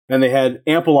one. And they had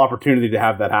ample opportunity to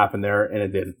have that happen there, and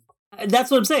it didn't.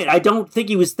 That's what I'm saying. I don't think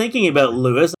he was thinking about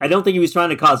Lewis. I don't think he was trying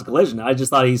to cause a collision. I just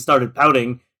thought he started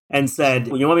pouting and said,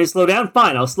 well, you want me to slow down?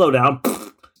 Fine, I'll slow down.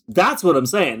 That's what I'm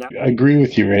saying. I agree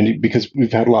with you, Randy, because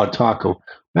we've had a lot of talk of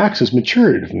Max has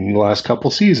matured in the last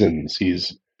couple seasons.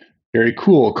 He's very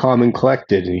cool, calm, and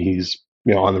collected, and he's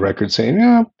on the record saying,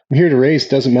 yeah, I'm here to race.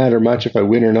 Doesn't matter much if I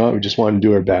win or not. We just want to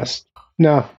do our best.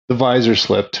 No, the visor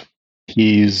slipped.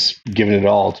 He's given it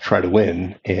all to try to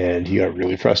win, and he got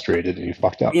really frustrated and he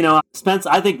fucked up. You know, Spence,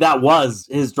 I think that was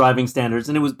his driving standards,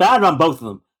 and it was bad on both of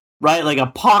them, right? Like a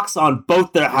pox on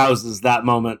both their houses that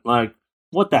moment. Like,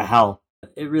 what the hell?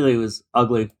 It really was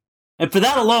ugly. And for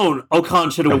that alone,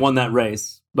 Ocon should have won that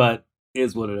race, but it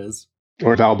is what it is.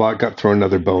 Or Albot got thrown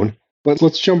another bone. But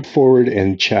let's jump forward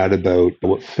and chat about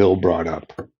what Phil brought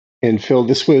up. And Phil,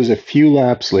 this was a few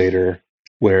laps later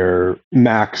where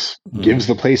Max gives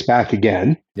the place back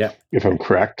again, if I'm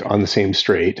correct, on the same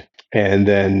straight. And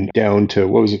then down to,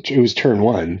 what was it? It was turn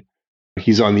 1.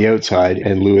 He's on the outside,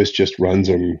 and Lewis just runs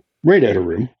him right out of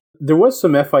room. There was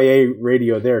some FIA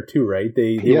radio there too, right?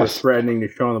 They were threatening to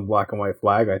show him the black and white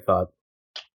flag, I thought.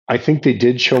 I think they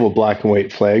did show him a black and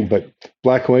white flag, but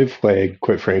black and white flag,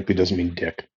 quite frankly, doesn't mean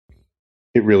dick.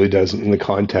 It really doesn't in the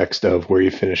context of where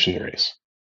you finish in the race.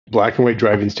 Black and white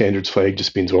driving standards flag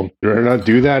just means, well, better not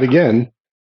do that again.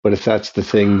 But if that's the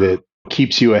thing that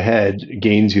keeps you ahead,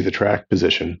 gains you the track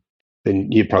position,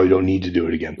 then you probably don't need to do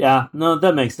it again. Yeah, no,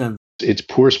 that makes sense. It's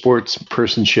poor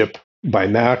sportsmanship by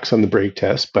Max on the brake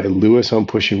test, by Lewis on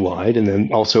pushing wide, and then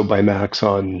also by Max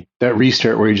on that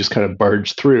restart where he just kind of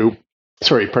barged through.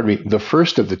 Sorry, pardon me, the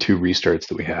first of the 2 restarts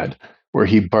that we had, where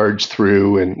he barged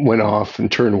through and went off in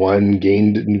turn 1,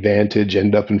 gained an advantage,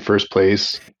 ended up in first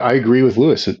place. I agree with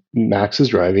Lewis. Max's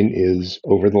driving is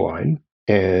over the line,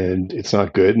 and it's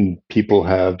not good, and people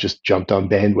have just jumped on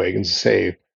bandwagons to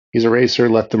say, he's a racer,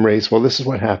 let them race. Well, this is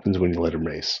what happens when you let him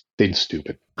race. They're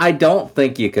stupid. I don't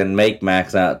think you can make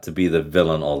Max out to be the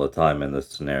villain all the time in this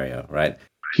scenario, right?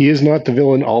 He is not the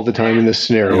villain all the time in this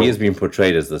scenario. He is being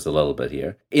portrayed as this a little bit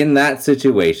here. In that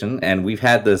situation, and we've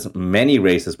had this many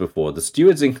races before, the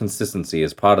steward's inconsistency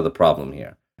is part of the problem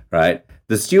here, right?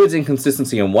 The steward's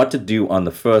inconsistency on what to do on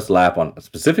the first lap, on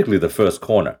specifically the first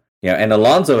corner. You know, and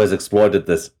Alonso has exploited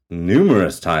this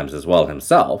numerous times as well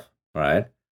himself, right?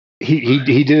 He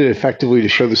did it effectively to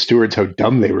show the stewards how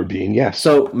dumb they were being, yes.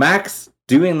 So Max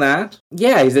doing that,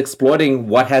 he's exploiting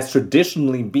what has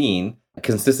traditionally been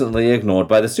consistently ignored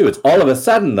by the stewards. All of a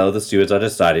sudden, though, the stewards are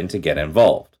deciding to get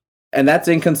involved. And that's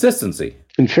inconsistency.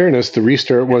 In fairness, the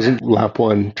restart wasn't lap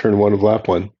 1, turn 1 of lap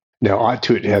 1. Now, ought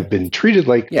to it have been treated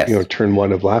like, turn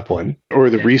 1 of lap 1, or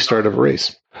the restart of a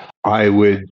race. I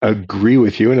would agree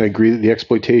with you, and I agree that the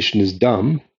exploitation is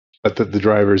dumb, but that the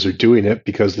drivers are doing it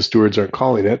because the stewards aren't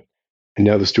calling it, and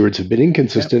now the stewards have been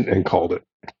inconsistent and called it.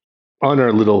 On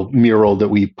our little mural that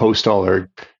we post all our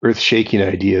earth-shaking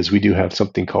ideas, we do have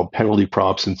something called penalty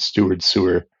props and steward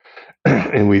sewer.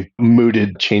 And we've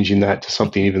mooted changing that to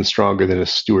something even stronger than a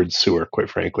steward sewer, quite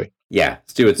frankly. Yeah,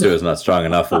 steward sewer is not strong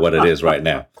enough for what it is right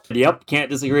now. Yep, can't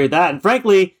disagree with that. And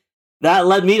frankly, that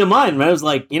led me to mine. I was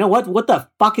like, you know what? What the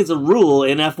fuck is a rule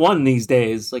in F1 these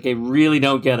days? Like, I really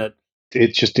don't get it.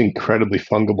 It's just incredibly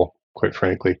fungible, quite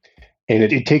frankly. And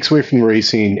it takes away from the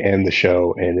racing and the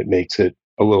show, and it makes it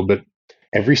a little bit...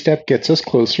 Every step gets us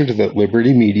closer to that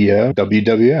Liberty Media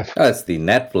WWF. Oh, it's the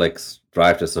Netflix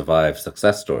Drive to Survive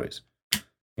success stories,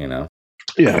 you know?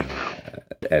 Yeah.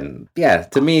 And yeah,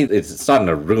 to me, it's starting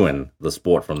to ruin the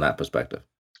sport from that perspective.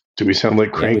 Do we sound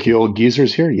like cranky old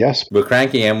geezers here? Yes. We're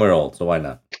cranky and we're old, so why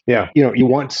not? Yeah. You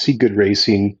want to see good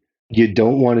racing. You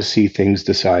don't want to see things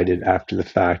decided after the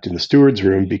fact in the steward's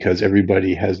room because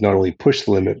everybody has not only pushed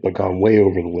the limit, but gone way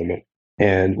over the limit.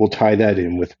 And we'll tie that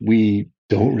in with we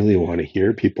don't really want to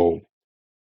hear people.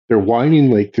 They're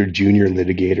whining like they're junior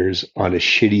litigators on a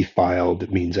shitty file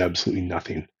that means absolutely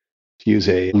nothing. To use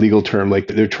a legal term, like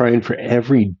they're trying for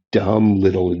every dumb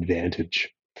little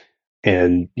advantage.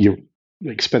 And you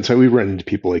like Spencer, we run into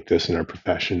people like this in our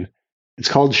profession. It's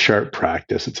called sharp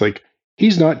practice. It's like,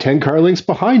 he's not 10 car lengths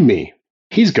behind me.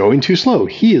 He's going too slow.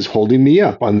 He is holding me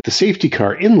up on the safety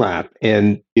car in lap.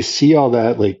 And you see all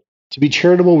that, like, to be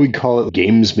charitable, we'd call it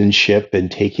gamesmanship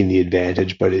and taking the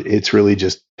advantage, but it's really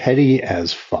just petty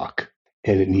as fuck.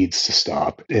 And it needs to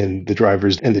stop. And the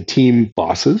drivers and the team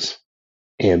bosses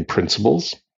and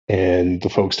principals and the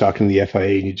folks talking to the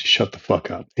FIA need to shut the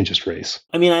fuck up and just race.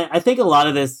 I mean, I think a lot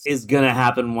of this is going to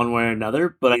happen one way or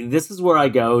another, but this is where I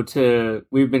go to,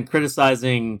 we've been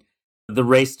criticizing the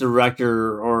race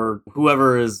director or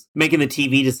whoever is making the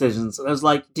TV decisions. I was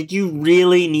like, did you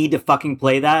really need to fucking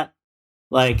play that?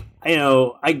 Like, you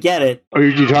know, I get it. Are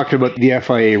you talking about the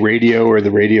FIA radio or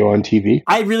the radio on TV?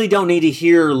 I really don't need to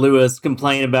hear Lewis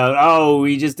complain about, oh,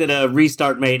 we just did a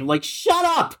restart, mate. I'm like, shut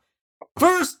up!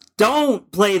 First,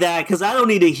 don't play that, because I don't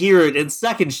need to hear it. And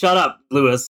second, shut up,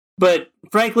 Lewis. But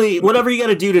frankly, whatever you got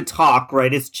to do to talk,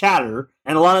 right? It's chatter.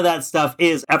 And a lot of that stuff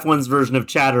is F1's version of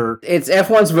chatter. It's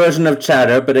F1's version of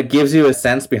chatter, but it gives you a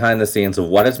sense behind the scenes of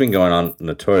what has been going on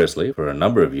notoriously for a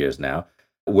number of years now,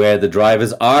 where the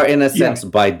drivers are, in a sense,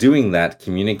 by doing that,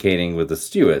 communicating with the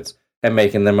stewards and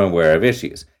making them aware of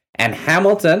issues. And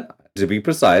Hamilton, to be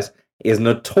precise, is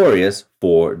notorious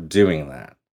for doing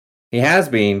that. He has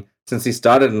been since he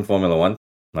started in Formula One,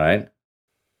 right?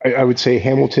 I would say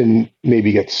Hamilton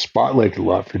maybe gets spotlighted a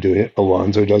lot for doing it.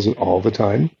 Alonso does it all the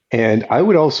time. And I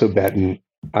would also bet, and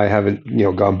I haven't,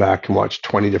 gone back and watched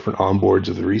 20 different onboards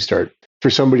of the restart.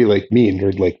 For somebody like me, a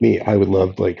nerd like me, I would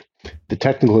love like the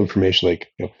technical information,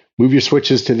 like, move your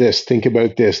switches to this, think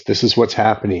about this, this is what's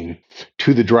happening,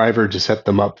 to the driver to set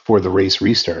them up for the race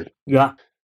restart. Yeah.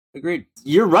 Agreed.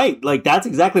 You're right. Like, that's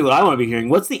exactly what I want to be hearing.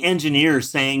 What's the engineer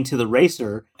saying to the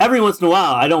racer? Every once in a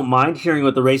while, I don't mind hearing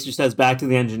what the racer says back to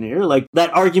the engineer. Like,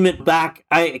 that argument back,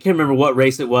 I can't remember what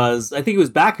race it was. I think it was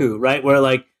Baku, right? Where,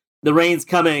 like, the rain's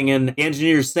coming and the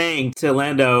engineer's saying to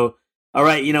Lando, all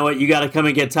right, you know what? You got to come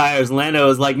and get tires. And Lando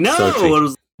was like, no!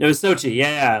 It was Sochi.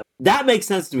 Yeah. That makes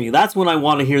sense to me. That's when I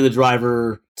want to hear the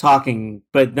driver talking.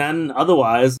 But then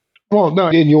otherwise... Well, no,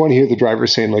 and you want to hear the driver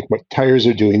saying, like, what tires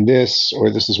are doing this, or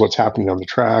this is what's happening on the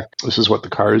track, this is what the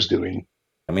car is doing.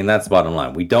 I mean, that's the bottom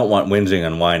line. We don't want whinging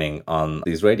and whining on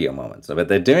these radio moments, but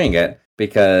they're doing it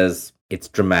because it's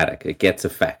dramatic. It gets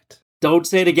effect. Don't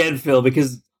say it again, Phil,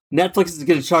 because Netflix is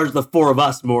going to charge the four of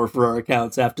us more for our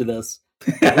accounts after this.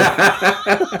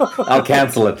 I'll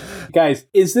cancel it. Guys,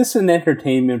 is this an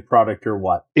entertainment product or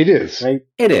what? It is. Right?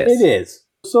 It is. It is.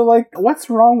 So, like, what's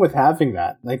wrong with having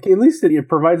that? Like, at least it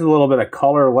provides a little bit of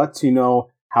color, lets you know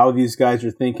how these guys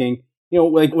are thinking.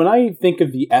 Like, when I think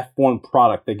of the F1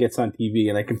 product that gets on TV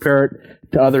and I compare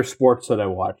it to other sports that I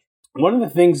watch, one of the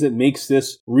things that makes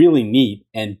this really neat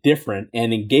and different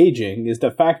and engaging is the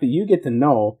fact that you get to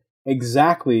know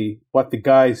exactly what the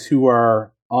guys who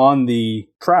are on the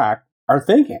track are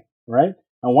thinking, right?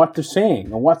 And what they're saying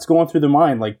and what's going through their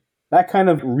mind. Like, that kind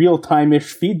of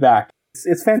real-time-ish feedback,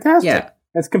 it's fantastic. Yeah.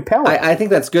 It's compelling. I think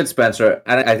that's good, Spencer.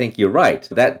 And I think you're right.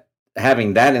 That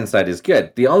having that insight is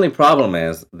good. The only problem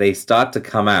is they start to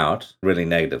come out really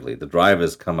negatively. The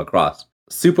drivers come across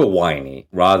super whiny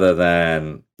rather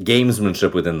than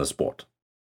gamesmanship within the sport.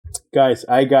 Guys,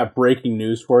 I got breaking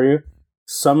news for you.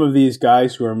 Some of these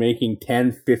guys who are making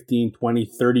 10, 15,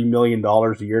 20, $30 million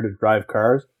a year to drive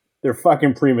cars, they're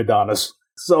fucking prima donnas.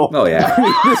 So, oh yeah, I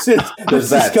mean,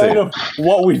 this is kind of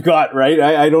what we've got, right?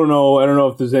 I don't know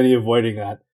if there's any avoiding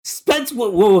that. Spence,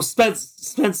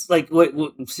 Spence, like, what,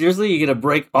 seriously, you gonna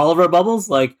break all of our bubbles?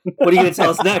 Like, what are you gonna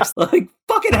tell us next? Like,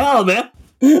 fucking hell, man.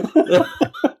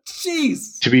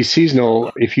 Jeez. To be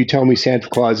seasonal, if you tell me Santa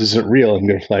Claus isn't real, I'm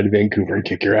going to fly to Vancouver and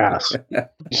kick your ass.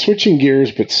 Switching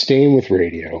gears, but staying with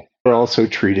radio. We're also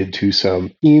treated to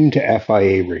some theme to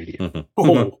FIA radio.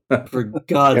 Oh, for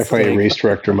God's sake. FIA race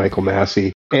director Michael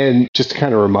Massey. And just to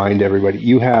kind of remind everybody,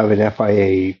 you have an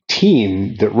FIA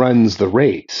team that runs the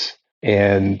race.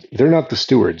 And they're not the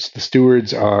stewards. The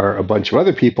stewards are a bunch of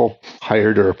other people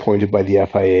hired or appointed by the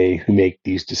FIA who make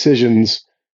these decisions.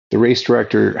 The race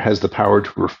director has the power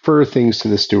to refer things to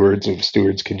the stewards, and the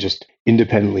stewards can just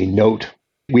independently note,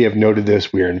 we have noted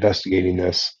this, we are investigating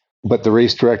this. But the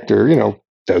race director,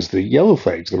 does the yellow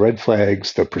flags, the red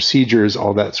flags, the procedures,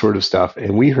 all that sort of stuff.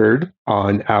 And we heard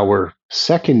on our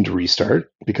second restart,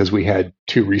 because we had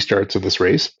 2 restarts of this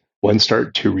race, 1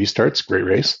 start, 2 restarts, great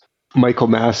race. Michael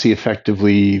Massey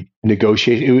effectively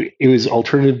negotiated. It was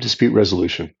alternative dispute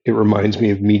resolution. It reminds me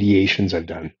of mediations I've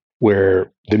done,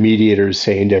 where the mediator is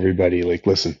saying to everybody, like,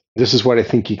 listen, this is what I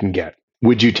think you can get.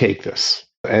 Would you take this?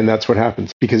 And that's what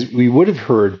happens. Because we would have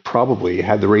heard probably,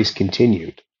 had the race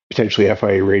continued, potentially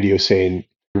FIA radio saying,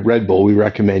 Red Bull, we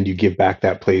recommend you give back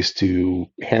that place to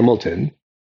Hamilton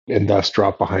and thus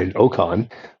drop behind Ocon.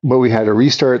 But we had a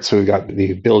restart, so we got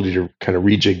the ability to kind of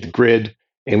rejig the grid.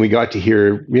 And we got to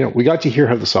hear,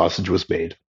 how the sausage was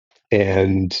made.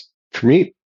 And for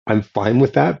me, I'm fine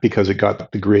with that because it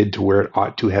got the grid to where it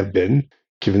ought to have been,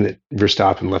 given that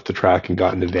Verstappen left the track and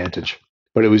got an advantage.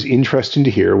 But it was interesting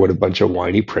to hear what a bunch of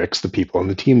whiny pricks the people on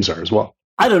the teams are as well.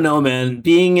 I don't know, man.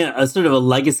 Being a sort of a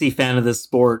legacy fan of this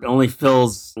sport, only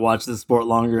Phil's watched this sport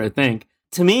longer, I think.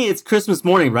 To me, it's Christmas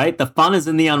morning, right? The fun is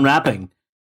in the unwrapping.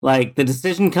 Like, the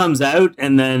decision comes out,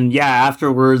 and then,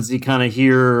 afterwards you kind of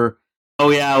hear,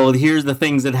 oh yeah, well, here's the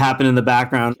things that happen in the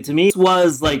background. To me, it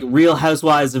was like Real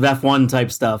Housewives of F1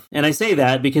 type stuff. And I say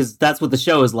that because that's what the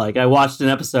show is like. I watched an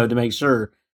episode to make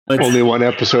sure. Only one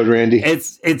episode, Randy.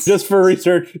 It's just for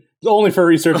research. Only for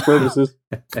research purposes.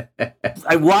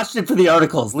 I watched it for the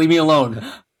articles. Leave me alone.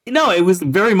 No, it was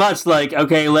very much like,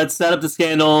 okay, let's set up the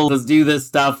scandal. Let's do this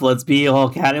stuff. Let's be a whole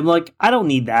cat. I'm like, I don't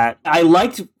need that. I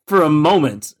liked for a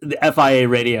moment the FIA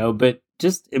radio, but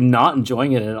just am not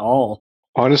enjoying it at all.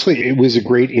 Honestly, it was a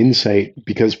great insight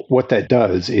because what that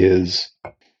does is,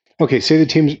 okay, say the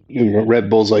team's, Red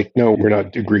Bull's like, no, we're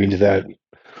not agreeing to that.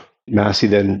 Massey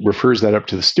then refers that up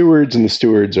to the stewards, and the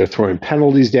stewards are throwing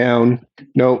penalties down.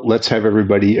 No, let's have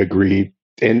everybody agree.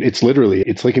 And it's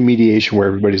like a mediation where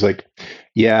everybody's like,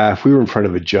 yeah, if we were in front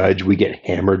of a judge, we get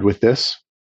hammered with this.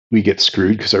 We get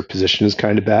screwed because our position is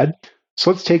kind of bad. So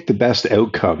let's take the best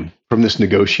outcome from this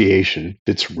negotiation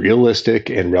that's realistic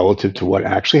and relative to what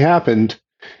actually happened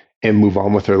and move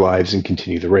on with our lives and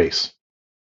continue the race.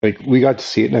 Like, we got to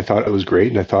see it, and I thought it was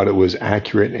great, and I thought it was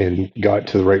accurate and got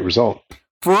to the right result.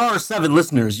 For our 7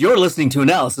 listeners, you're listening to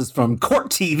analysis from Court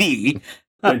TV.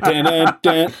 I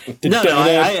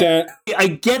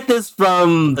get this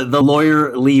from the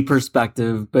lawyerly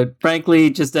perspective, but frankly,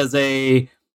 just as a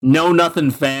know-nothing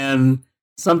fan,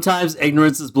 sometimes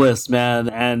ignorance is bliss, man.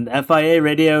 And FIA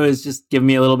radio is just giving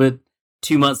me a little bit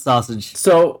too much sausage.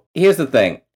 So here's the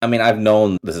thing. I mean, I've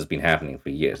known this has been happening for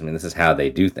years. I mean, this is how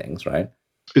they do things, right?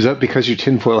 Is that because your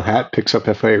tinfoil hat picks up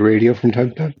FIA radio from time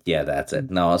to time? Yeah, that's it.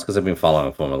 No, it's because I've been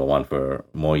following Formula One for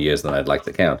more years than I'd like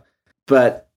to count.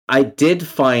 But I did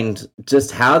find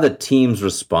just how the teams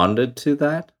responded to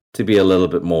that to be a little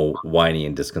bit more whiny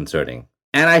and disconcerting.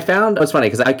 And I found it's funny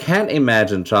because I can't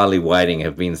imagine Charlie Whiting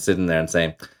have been sitting there and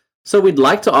saying, so we'd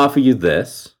like to offer you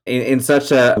this in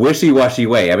such a wishy-washy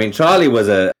way. I mean, Charlie was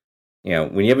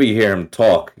whenever you hear him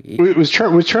talk... Was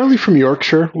Charlie from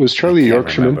Yorkshire? Was Charlie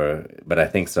Yorkshireman? Remember, but I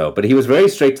think so. But he was very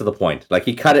straight to the point. Like,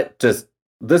 he cut it just,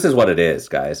 this is what it is,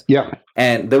 guys. Yeah.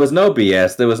 And there was no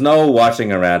BS. There was no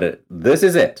watching around it. This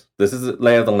is it. This is the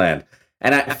lay of the land.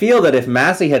 And I feel that if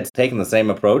Massey had taken the same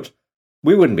approach,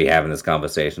 we wouldn't be having this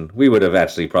conversation. We would have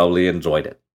actually probably enjoyed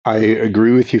it. I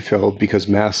agree with you, Phil, because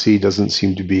Massey doesn't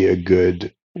seem to be a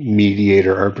good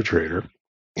mediator arbitrator.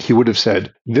 He would have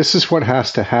said, this is what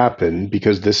has to happen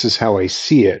because this is how I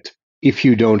see it. If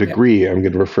you don't agree, I'm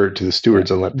going to refer it to the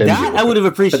stewards and let them that I would have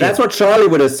appreciated. But that's what Charlie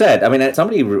would have said. I mean,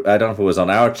 somebody, I don't know if it was on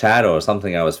our chat or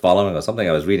something I was following or something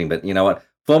I was reading, but you know what?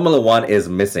 Formula One is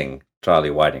missing Charlie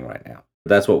Whiting right now.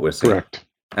 That's what we're seeing. Correct.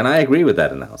 And I agree with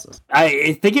that analysis.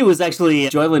 I think it was actually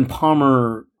Joylyn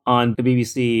Palmer on the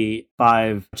BBC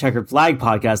 5 Checkered Flag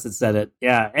podcast that said it.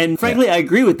 Yeah. And frankly, I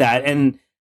agree with that. And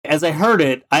as I heard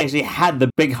it, I actually had the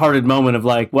big-hearted moment of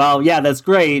like, well, yeah, that's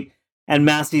great. And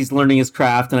Massey's learning his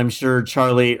craft. And I'm sure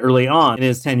Charlie early on in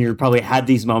his tenure probably had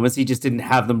these moments. He just didn't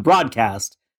have them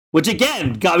broadcast, which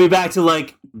again got me back to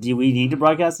like, do we need to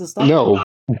broadcast this stuff? No.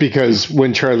 Because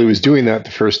when Charlie was doing that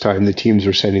the first time, the teams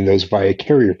were sending those via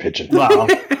carrier pigeon. Wow.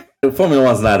 Formula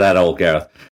One's not that old, Gareth.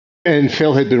 And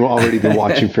Phil had already been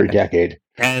watching for a decade.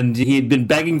 And he had been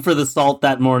begging for the salt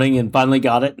that morning and finally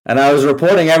got it. And I was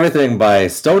reporting everything by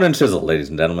Stone and Chisel, ladies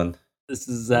and gentlemen. This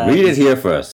is read it here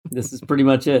first. This is pretty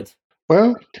much it.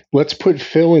 Well, let's put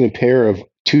Phil in a pair of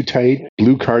too tight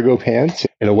blue cargo pants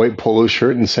and a white polo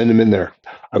shirt and send him in there.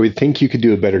 I would think you could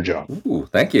do a better job. Ooh,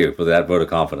 thank you for that vote of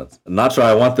confidence. I'm not sure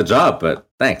I want the job, but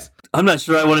thanks. I'm not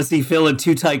sure I want to see Phil in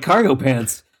too tight cargo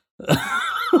pants.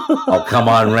 Oh, come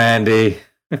on, Randy.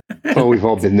 Oh, we've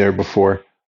all been there before.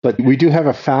 But we do have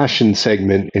a fashion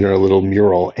segment in our little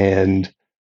mural. And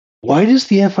why does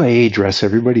the FIA dress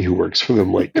everybody who works for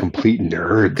them like complete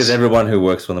nerds? Because everyone who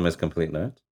works for them is complete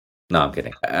nerds. No, I'm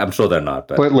kidding. I'm sure they're not.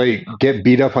 But like get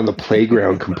beat up on the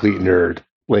playground, complete nerd.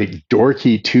 Like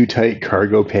dorky, too tight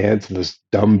cargo pants and this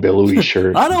dumb billowy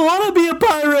shirt. I don't want to be a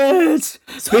pirate.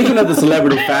 Speaking of the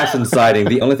celebrity fashion sighting,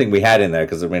 the only thing we had in there,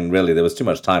 because I mean, really, there was too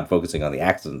much time focusing on the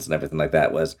accidents and everything like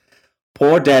that, was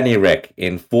poor Danny Rick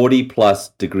in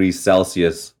 40+ degrees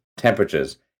Celsius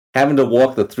temperatures, having to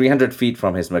walk the 300 feet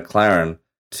from his McLaren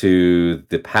to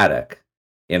the paddock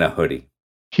in a hoodie.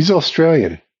 He's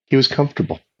Australian. He was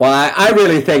comfortable. Well, I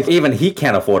really think even he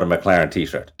can't afford a McLaren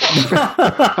t-shirt.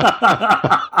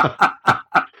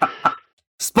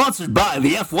 Sponsored by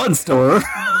the F1 store.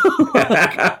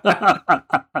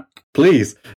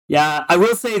 Please. Yeah, I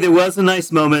will say there was a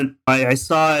nice moment. I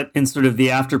saw it in sort of the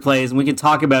afterplays, and we can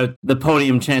talk about the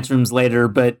podium tantrums later,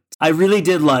 but I really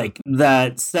did like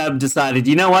that Seb decided,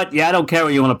 you know what? Yeah, I don't care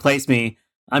where you want to place me.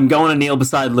 I'm going to kneel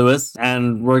beside Lewis,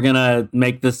 and we're going to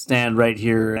make this stand right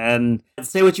here. And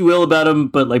say what you will about him,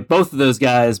 but like both of those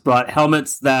guys brought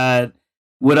helmets that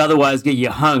would otherwise get you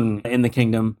hung in the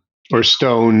kingdom. Or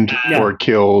stoned, or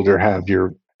killed, or have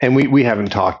your... And we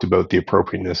haven't talked about the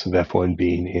appropriateness of F1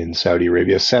 being in Saudi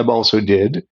Arabia. Seb also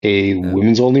did a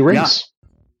women's-only race.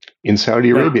 in Saudi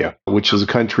Arabia, which is a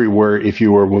country where if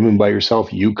you were a woman by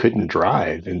yourself, you couldn't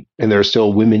drive. And there are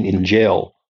still women in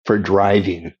jail for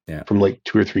driving from like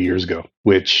 2 or 3 years ago,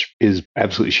 which is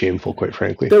absolutely shameful, quite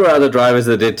frankly. There were other drivers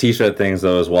that did T-shirt things,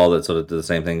 though, as well, that sort of did the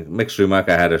same thing. Mick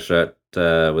Schumacher had a shirt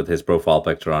with his profile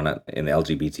picture on it in the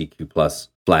LGBTQ plus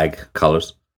flag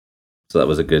colors. So that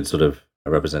was a good sort of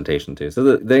representation, too.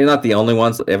 So they're not the only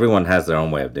ones. Everyone has their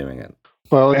own way of doing it.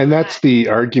 Well, and that's the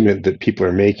argument that people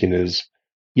are making is,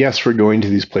 yes, we're going to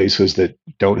these places that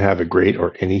don't have a great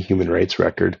or any human rights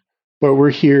record, but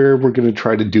we're here, we're going to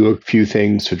try to do a few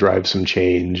things to drive some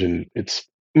change. And it's,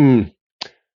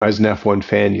 as an F1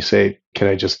 fan, you say, can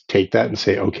I just take that and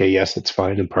say, okay, yes, that's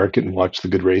fine, and park it and watch the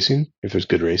good racing? If there's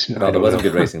good racing. No, there wasn't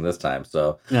good racing this time,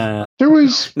 so. There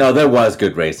was. No, there was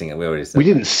good racing, and we already said we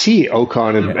didn't see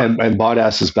Ocon and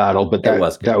Bottas's battle, but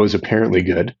that was apparently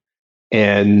good.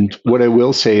 And what I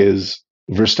will say is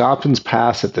Verstappen's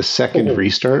pass at the second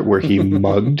restart where he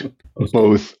mugged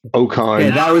both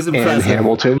Ocon that was impressive. And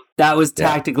Hamilton. That was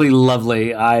tactically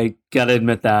lovely. I got to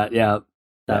admit that. Yeah,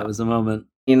 that was a moment.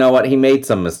 You know what? He made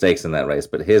some mistakes in that race,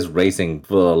 but his racing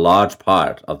for a large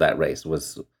part of that race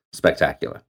was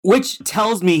spectacular. Which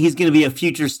tells me he's going to be a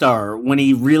future star when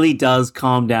he really does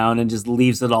calm down and just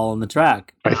leaves it all on the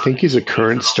track. I think he's a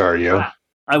current star,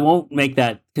 I won't make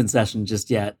that concession just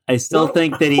yet. I still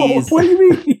think that he's... What do you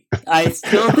mean? I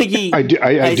still think he... I do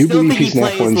still believe think he's he an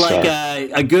plays F1 like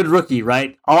star. a good rookie,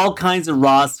 right? All kinds of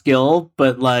raw skill,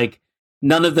 but like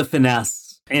none of the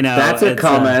finesse. You know, that's a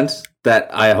comment that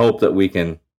I hope that we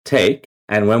can take.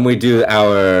 And when we do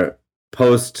our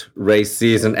post-race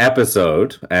season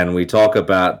episode and we talk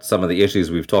about some of the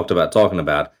issues we've talked about talking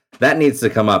about, that needs to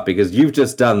come up because you've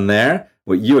just done there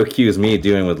what you accuse me of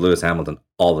doing with Lewis Hamilton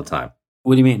all the time.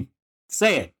 What do you mean?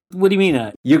 Say it. What do you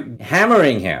mean? You're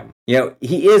hammering him. You know,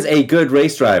 he is a good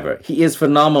race driver. He is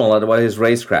phenomenal at his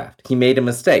racecraft. He made a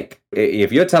mistake.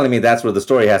 If you're telling me that's where the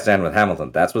story has to end with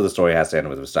Hamilton, that's where the story has to end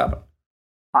with Verstappen.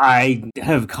 I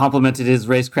have complimented his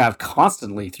racecraft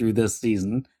constantly through this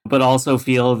season, but also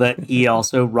feel that he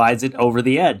also rides it over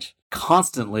the edge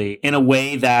constantly in a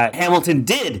way that Hamilton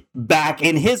did back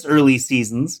in his early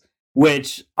seasons,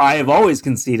 which I have always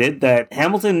conceded that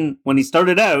Hamilton, when he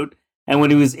started out and when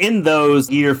he was in those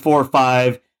year 4 or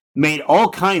 5, made all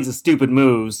kinds of stupid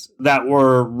moves that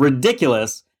were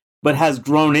ridiculous, but has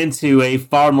grown into a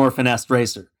far more finessed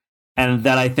racer. And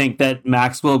that I think that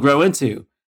Max will grow into.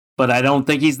 But I don't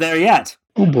think he's there yet.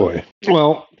 Oh boy.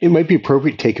 Well, it might be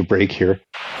appropriate to take a break here.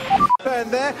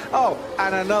 And there. Oh,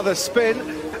 and another spin.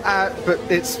 But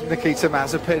it's Nikita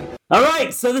Mazepin. All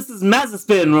right, so this is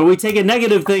Mazepin, where we take a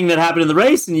negative thing that happened in the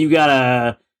race and you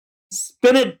gotta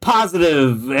spin it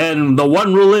positive. And the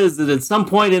one rule is that at some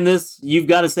point in this, you've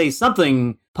got to say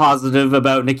something positive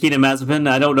about Nikita Mazepin.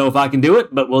 I don't know if I can do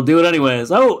it, but we'll do it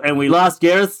anyways. Oh, and we lost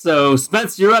Gareth, so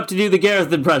Spence, you're up to do the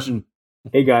Gareth impression.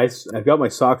 Hey guys, I've got my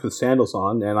socks with sandals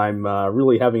on, and I'm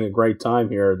really having a great time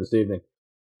here this evening.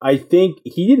 I think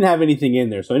he didn't have anything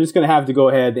in there, so I'm just going to have to go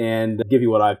ahead and give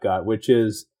you what I've got, which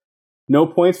is no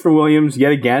points for Williams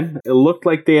yet again. It looked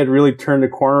like they had really turned the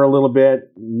corner a little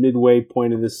bit, midway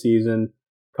point of this season,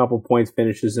 couple points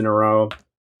finishes in a row.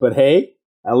 But hey,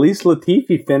 at least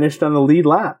Latifi finished on the lead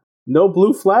lap. No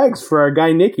blue flags for our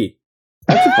guy Nicky.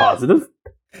 That's a positive.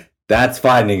 That's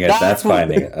finding it. That's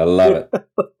finding it. I love it.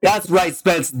 That's right,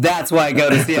 Spence. That's why I go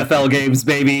to CFL games,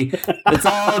 baby. It's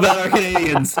all about our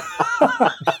Canadians.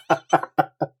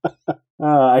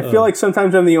 I feel like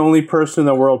sometimes I'm the only person in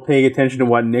the world paying attention to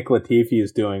what Nick Latifi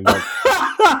is doing. But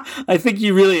I think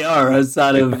you really are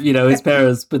outside of, his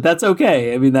parents, but that's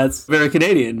okay. I mean, that's very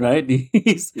Canadian, right?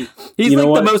 He's like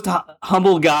the most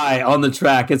humble guy on the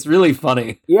track. It's really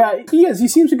funny. Yeah, he is. He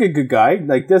seems like a good guy.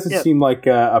 Like, doesn't seem like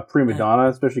a prima donna,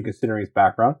 especially considering his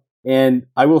background. And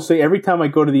I will say, every time I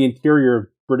go to the interior of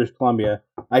British Columbia,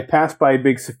 I pass by a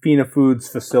big Safina Foods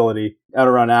facility out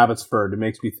around Abbotsford. It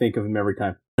makes me think of him every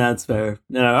time. That's fair.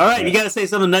 All right, you got to say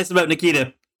something nice about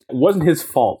Nikita. It wasn't his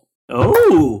fault.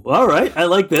 Oh, all right. I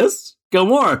like this. Go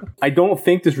more. I don't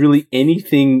think there's really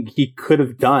anything he could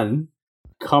have done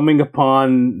coming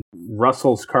upon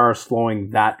Russell's car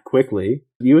slowing that quickly.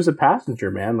 He was a passenger,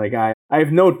 man. Like, I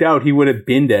have no doubt he would have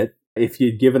binned it if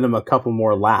you'd given him a couple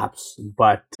more laps.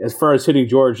 But as far as hitting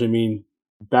George, I mean,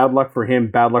 bad luck for him,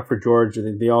 bad luck for George. I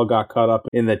think they all got caught up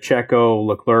in the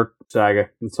Checo-Leclerc saga.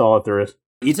 That's all that there is.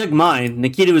 You took mine.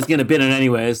 Nikita was going to bin it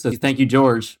anyway, so thank you,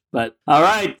 George. But all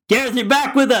right, Gareth, you're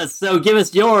back with us, so give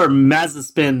us your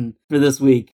Mazepin for this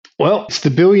week. Well, it's the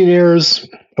Billionaires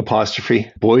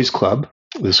apostrophe Boys Club.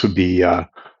 This would be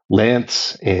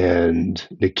Lance and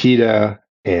Nikita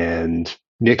and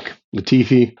Nick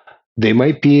Latifi. They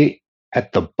might be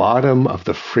at the bottom of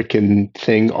the frickin'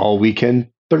 thing all weekend,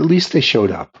 but at least they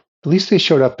showed up. At least they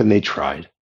showed up and they tried.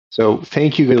 So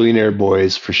thank you, Billionaire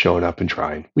Boys, for showing up and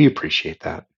trying. We appreciate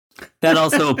that. That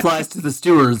also applies to the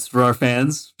stewards for our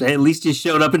fans. At least you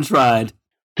showed up and tried.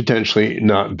 Potentially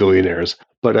not billionaires,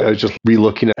 but I was just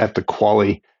re-looking at the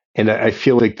quali, and I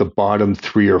feel like the bottom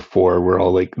 3 or 4 were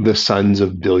all like the sons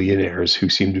of billionaires who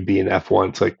seem to be in F1.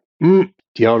 It's like, do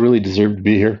y'all really deserve to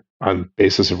be here on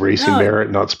basis of racing merit,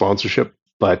 not sponsorship?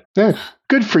 But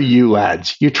good for you,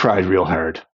 lads. You tried real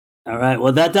hard. All right.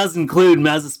 Well, that does include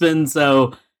Mazepin,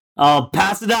 so I'll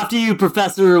pass it off to you,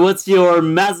 Professor. What's your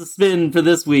Mazepin for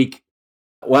this week?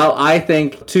 Well, I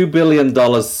think $2 billion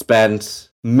spent,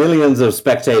 millions of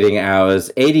spectating hours,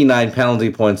 89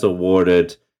 penalty points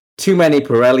awarded, too many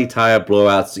Pirelli tire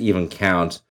blowouts to even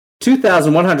count,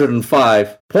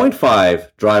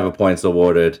 2,105.5 driver points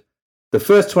awarded, the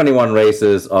first 21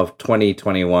 races of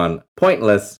 2021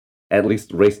 pointless, at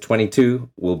least race 22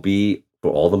 will be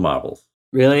for all the marbles.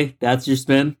 Really? That's your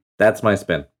spin? That's my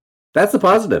spin. That's the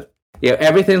positive. Yeah,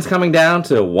 everything's coming down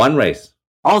to one race.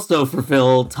 Also, for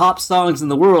Phil, top songs in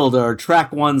the world are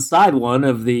track 1, side 1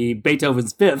 of the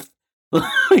Beethoven's Fifth.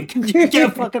 Could you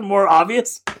get fucking more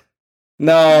obvious?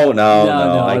 No,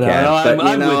 I can't.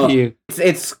 I'm with you.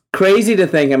 It's crazy to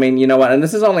think, I mean, you know what, and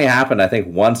this has only happened, I think,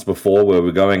 once before where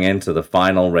we're going into the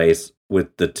final race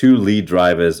with the 2 lead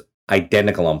drivers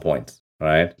identical on points,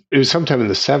 right? It was sometime in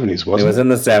the 70s, wasn't it? It was in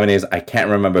the 70s. I can't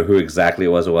remember who exactly it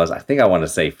was. I think I want to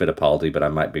say Fittipaldi, but I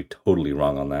might be totally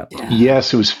wrong on that. Yeah.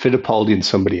 Yes, it was Fittipaldi and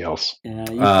somebody else. Yeah,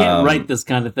 you can't write this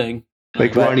kind of thing.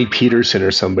 Like Ronnie Peterson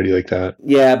or somebody like that.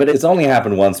 Yeah, but it's only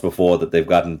happened once before that they've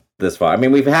gotten this far. I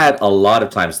mean, we've had a lot of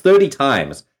times, 30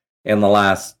 times in the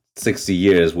last 60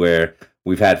 years where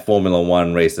we've had Formula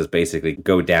One races basically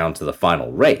go down to the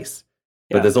final race.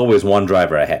 But there's always one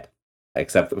driver ahead,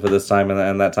 except for this time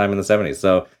and that time in the 70s.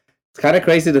 So it's kind of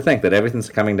crazy to think that everything's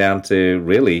coming down to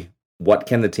really what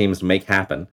can the teams make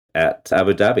happen at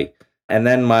Abu Dhabi. And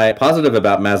then my positive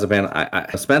about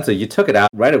Mazepin, Spencer, you took it out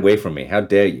right away from me. How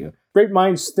dare you? Great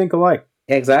minds think alike.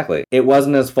 Exactly. It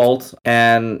wasn't his fault.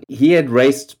 And he had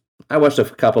raced, I watched a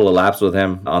couple of laps with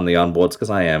him on the onboards because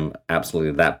I am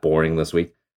absolutely that boring this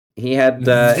week. He had...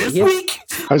 this week?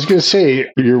 I was going to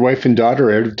say, your wife and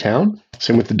daughter are out of town?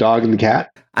 Same with the dog and the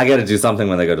cat? I got to do something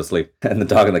when they go to sleep. And the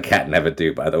dog and the cat never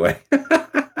do, by the way.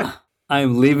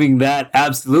 I'm leaving that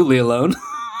absolutely alone.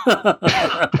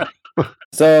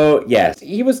 So, yes,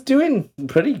 he was doing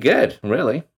pretty good,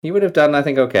 really. He would have done, I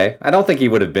think, okay. I don't think he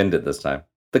would have binned it this time.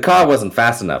 The car wasn't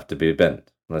fast enough to be binned,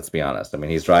 let's be honest. I mean,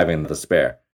 he's driving the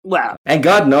spare. Wow. And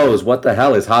God knows what the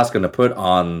hell is Haas going to put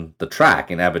on the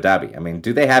track in Abu Dhabi. I mean,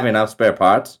 do they have enough spare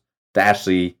parts to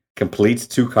actually complete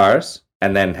 2 cars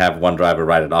and then have one driver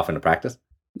ride it off into practice?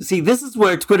 See, this is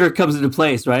where Twitter comes into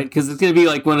place, right? Because it's going to be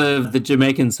like one of the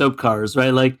Jamaican soap cars,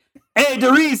 right? Like, hey,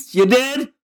 Darius, you dead?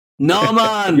 No,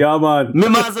 man. Yeah, man.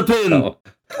 Mimazepin. No.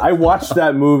 I watched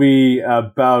that movie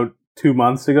about 2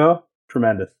 months ago.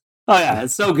 Tremendous. Oh, yeah,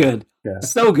 it's so good. Yeah.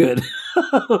 So good.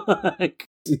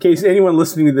 In case anyone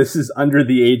listening to this is under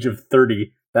the age of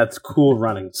 30, that's Cool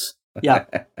Runnings. Yeah.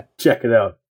 Check it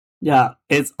out. Yeah,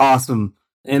 it's awesome.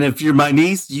 And if you're my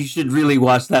niece, you should really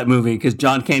watch that movie because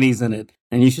John Candy's in it.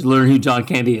 And you should learn who John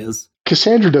Candy is.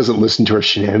 Cassandra doesn't listen to our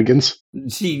shenanigans.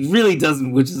 She really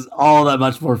doesn't, which is all that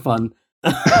much more fun.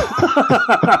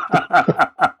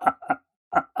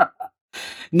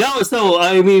 No, so,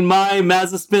 I mean, my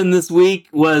Mazepin this week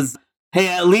was, hey,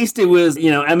 at least it was,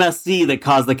 MSC that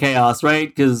caused the chaos, right?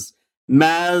 Because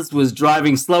Maz was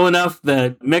driving slow enough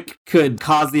that Mick could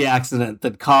cause the accident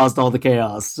that caused all the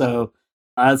chaos. So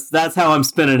that's how I'm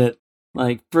spinning it.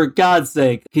 Like, for God's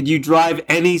sake, could you drive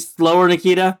any slower,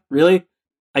 Nikita? Really?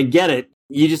 I get it.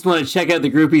 You just want to check out the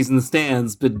groupies in the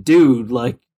stands, but dude,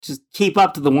 like, just keep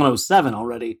up to the 107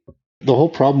 already. The whole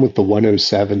problem with the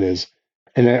 107 is,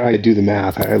 and I do the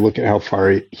math, I look at how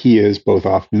far he is both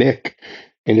off Mick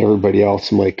and everybody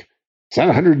else. I'm like, is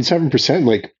that 107%?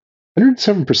 Like,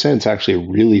 107% is actually a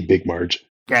really big margin.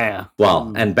 Yeah.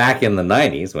 Well, and back in the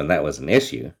 90s, when that was an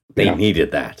issue, they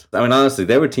needed that. I mean, honestly,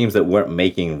 there were teams that weren't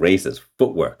making races,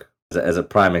 footwork, as a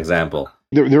prime example.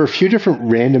 There were a few different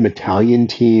random Italian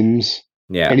teams.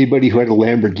 Yeah. Anybody who had a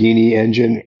Lamborghini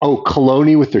engine. Oh,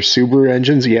 Coloni with their Subaru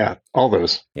engines. Yeah, all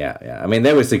those. Yeah. I mean,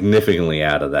 they were significantly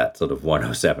out of that sort of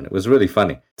 107. It was really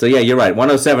funny. So, yeah, you're right.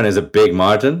 107 is a big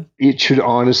margin. It should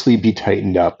honestly be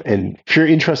tightened up. And if you're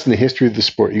interested in the history of the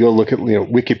sport, you go look at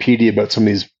Wikipedia about some of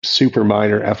these super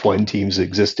minor F1 teams that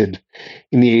existed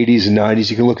in the 80s and 90s.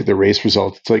 You can look at the race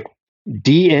results. It's like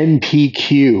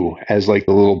DNPQ as like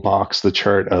the little box, the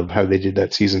chart of how they did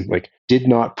that season, like did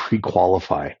not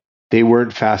pre-qualify. they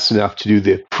weren't fast enough to do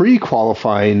the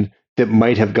pre-qualifying that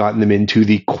might have gotten them into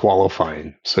the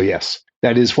qualifying. So yes,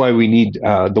 that is why we need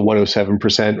the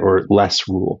 107% or less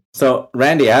rule. So,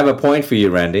 Randy, I have a point for you,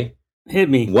 Randy. Hit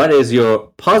me. What is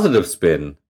your positive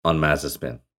spin on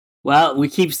Mazepin? Well, we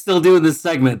keep still doing this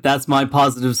segment. That's my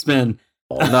positive spin.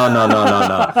 Oh, no.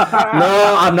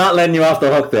 No, I'm not letting you off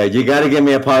the hook there. You got to give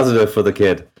me a positive for the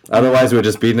kid. Otherwise, we're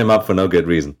just beating him up for no good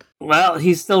reason. Well,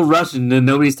 he's still Russian, and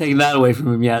nobody's taken that away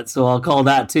from him yet, so I'll call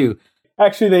that too.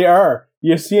 Actually, they are.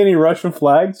 You see any Russian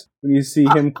flags when you see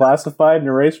him classified in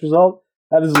a race result?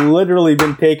 That has literally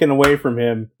been taken away from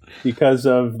him because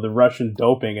of the Russian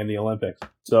doping in the Olympics.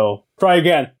 So, try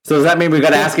again. So does that mean we've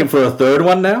got to ask him for a third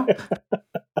one now?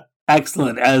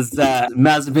 Excellent. As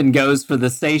Mazepin goes for the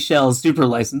Seychelles super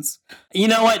license. You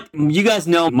know what? You guys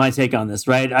know my take on this,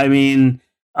 right? I mean,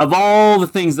 of all the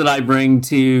things that I bring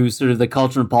to sort of the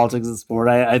culture and politics of the sport,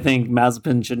 I think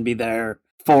Mazepin shouldn't be there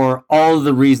for all of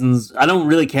the reasons. I don't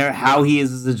really care how he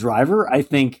is as a driver. I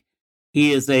think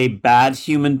he is a bad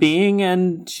human being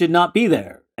and should not be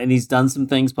there. And he's done some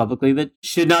things publicly that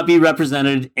should not be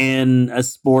represented in a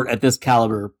sport at this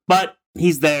caliber. But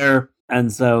he's there.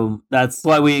 And so that's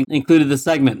why we included this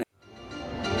segment.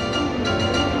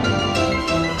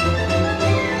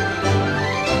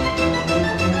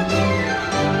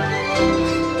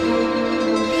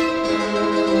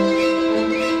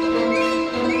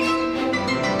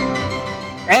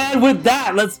 And with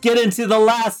that, let's get into the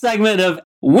last segment of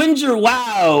Whinger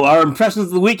Wow, our impressions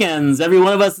of the weekends. Every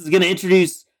one of us is going to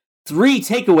introduce 3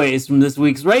 takeaways from this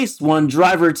week's race, 1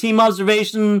 driver team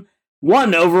observation,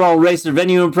 1 overall race or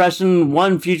venue impression,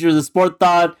 1 future of the sport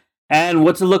thought, and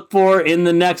what to look for in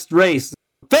the next race.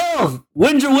 Phil,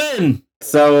 when's your win?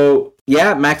 So,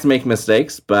 yeah, Max make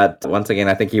mistakes, but once again,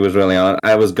 I think he was really on it.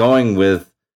 I was going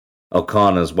with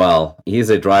Ocon as well. He's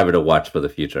a driver to watch for the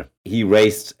future. He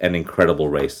raced an incredible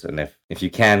race, and if you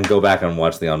can, go back and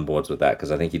watch the onboards with that, because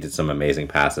I think he did some amazing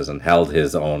passes and held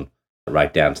his own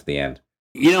right down to the end.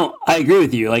 You know, I agree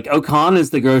with you. Like, Ocon is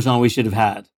the Grosjean we should have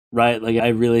had, right? Like, I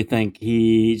really think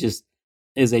he just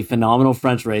is a phenomenal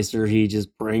French racer. He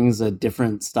just brings a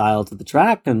different style to the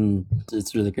track, and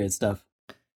it's really great stuff.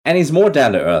 And he's more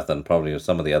down to earth than probably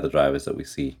some of the other drivers that we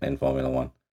see in Formula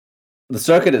One. The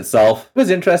circuit itself was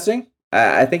interesting.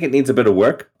 I think it needs a bit of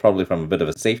work, probably from a bit of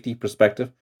a safety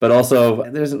perspective. But also,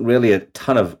 there isn't really a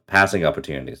ton of passing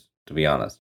opportunities, to be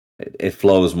honest. It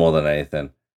flows more than anything.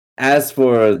 As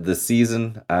for the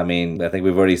season, I mean, I think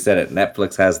we've already said it.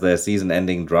 Netflix has their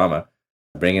season-ending drama,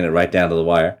 bringing it right down to the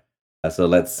wire. So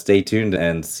let's stay tuned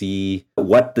and see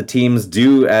what the teams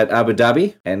do at Abu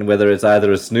Dhabi, and whether it's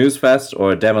either a snooze fest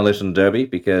or a demolition derby,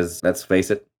 because let's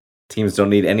face it, teams don't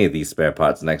need any of these spare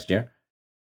parts next year.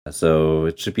 So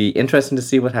it should be interesting to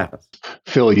see what happens.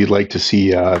 Phil, you'd like to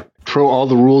see throw all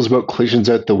the rules about collisions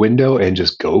out the window and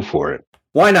just go for it.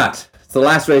 Why not? It's the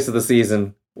last race of the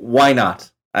season. Why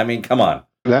not? I mean, come on.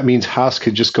 That means Haas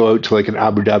could just go out to like an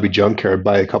Abu Dhabi junkyard,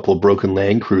 buy a couple of broken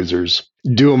Land Cruisers,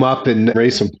 do them up and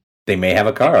race them. They may have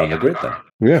a car on the grid then.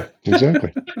 Yeah,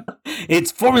 exactly.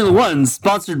 It's Formula One,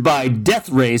 sponsored by Death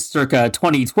Race circa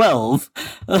 2012.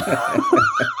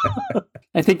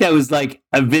 I think that was like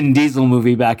a Vin Diesel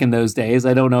movie back in those days.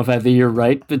 I don't know if I have the year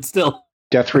right, but still.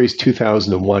 Death Race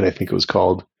 2001, I think it was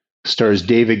called, stars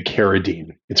David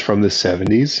Carradine. It's from the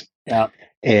 70s. Yeah.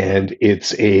 And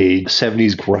it's a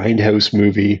 70s grindhouse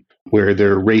movie where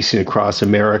they're racing across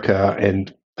America.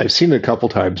 And I've seen it a couple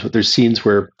times, but there's scenes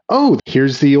where, oh,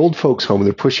 here's the old folks home.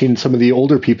 They're pushing some of the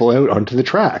older people out onto the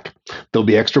track. There'll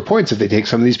be extra points if they take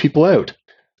some of these people out.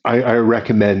 I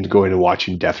recommend going and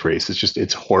watching Death Race.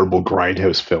 It's horrible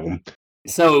grindhouse film.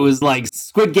 So it was like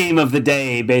Squid Game of the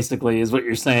day, basically, is what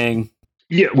you're saying.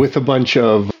 Yeah, with a bunch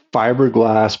of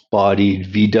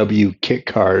fiberglass-bodied VW kit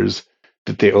cars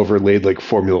that they overlaid like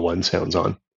Formula One sounds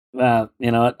on.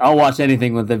 You know what? I'll watch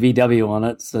anything with the VW on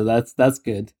it, so that's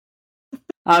good.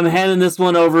 I'm handing this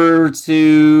one over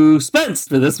to Spence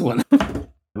for this one.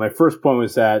 My first point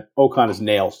was that Ocon is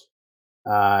nails.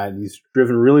 He's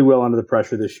driven really well under the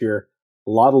pressure this year.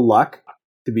 A lot of luck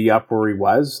to be up where he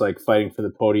was, like fighting for the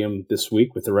podium this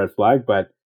week with the red flag. But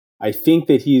I think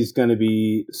that he's going to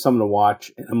be someone to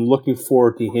watch. And I'm looking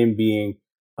forward to him being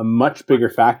a much bigger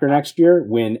factor next year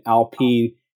when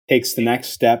Alpine takes the next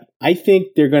step. I think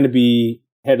they're going to be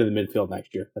head of the midfield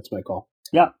next year. That's my call.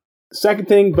 Yeah. Second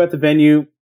thing about the venue,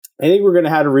 I think we're going to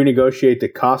have to renegotiate the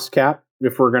cost cap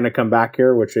if we're going to come back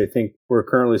here, which I think we're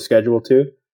currently scheduled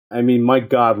to. I mean, my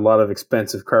God, a lot of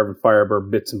expensive carbon fiber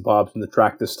bits and bobs on the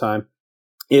track this time.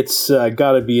 It's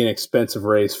got to be an expensive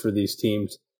race for these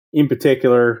teams. In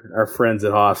particular, our friends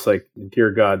at Haas, like,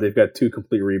 dear God, they've got 2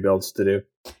 complete rebuilds to do.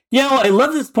 I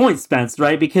love this point, Spence,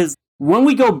 right? Because when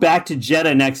we go back to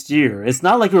Jeddah next year, it's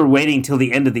not like we're waiting till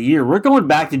the end of the year. We're going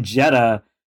back to Jeddah.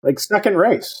 Like second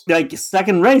race. Like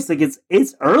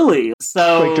it's early.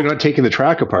 So Like they're not taking the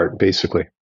track apart, basically.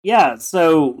 yeah,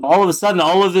 so all of a sudden,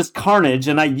 all of this carnage,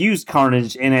 and I used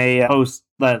carnage in a post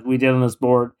that we did on this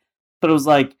board, but it was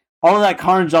like, all of that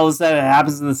carnage all of a sudden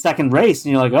happens in the second race,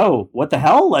 and you're like, oh, what the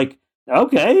hell? Like,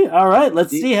 okay, all right,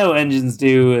 let's see how engines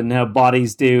do and how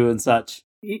bodies do and such.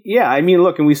 Yeah, I mean,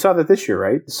 look, and we saw that this year,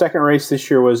 right? The second race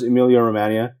this year was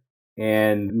Emilia-Romagna,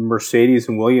 and Mercedes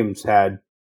and Williams had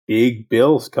big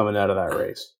bills coming out of that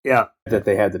race. Yeah. That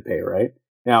they had to pay, right?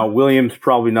 Now, Williams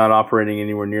probably not operating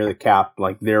anywhere near the cap,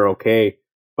 like they're okay.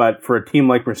 But for a team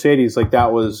like Mercedes, like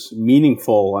that was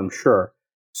meaningful, I'm sure.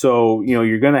 So,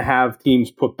 you're going to have teams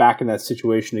put back in that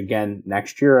situation again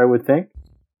next year, I would think.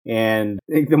 And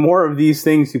I think the more of these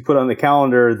things you put on the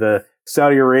calendar, the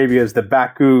Saudi Arabia's, the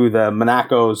Baku, the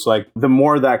Monacos, like the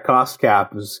more that cost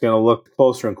cap is going to look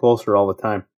closer and closer all the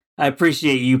time. I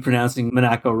appreciate you pronouncing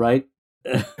Monaco right.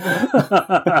 I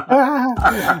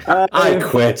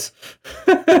quit.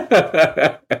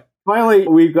 Finally,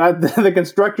 we've got the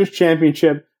Constructors'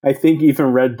 Championship. I think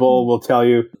even Red Bull will tell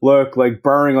you, look, like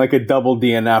barring like a double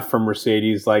DNF from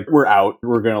Mercedes, like we're out.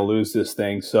 We're going to lose this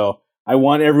thing. So I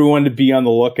want everyone to be on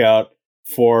the lookout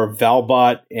for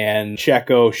Valbot and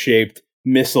Checo-shaped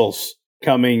missiles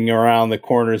coming around the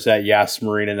corners at Yas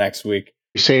Marina next week.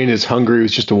 You're saying his Hungary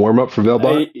was just a warm-up for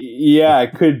Valbot? Yeah,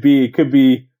 it could be. It could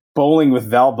be bowling with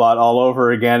Valbot all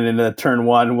over again in turn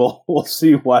one. We'll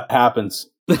see what happens.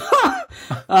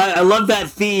 I love that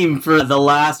theme for the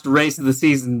last race of the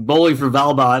season, bowling for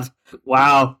Valbot.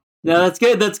 Wow. No, that's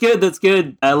good. That's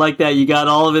good. I like that. You got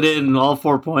all of it in, all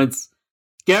 4 points.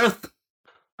 Gareth?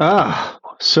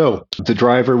 So the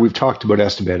driver, we've talked about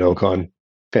Esteban Ocon.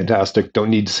 Fantastic. Don't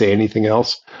need to say anything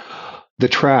else. The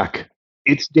track,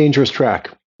 it's a dangerous track.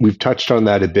 We've touched on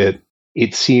that a bit.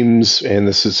 It seems, and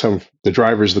this is some the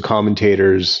drivers, the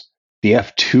commentators, the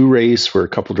F2 race where a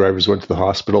couple drivers went to the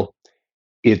hospital.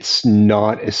 It's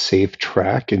not a safe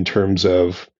track in terms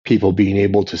of people being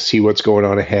able to see what's going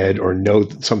on ahead or know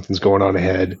that something's going on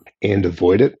ahead and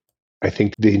avoid it. I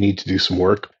think they need to do some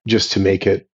work just to make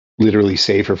it literally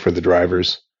safer for the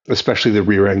drivers, especially the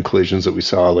rear end collisions that we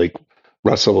saw, like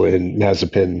Russell and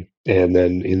Mazepin, and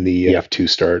then in the F2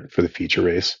 start for the feature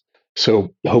race.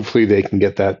 So hopefully they can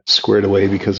get that squared away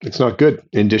because it's not good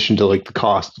in addition to like the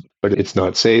cost, but it's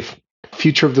not safe.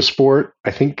 Future of the sport,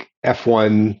 I think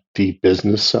F1, the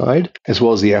business side, as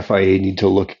well as the FIA need to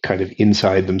look kind of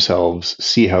inside themselves,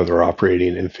 see how they're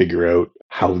operating and figure out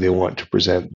how they want to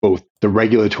present both the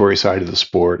regulatory side of the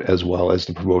sport as well as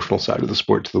the promotional side of the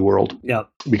sport to the world. Yeah.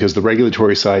 Because the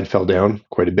regulatory side fell down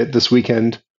quite a bit this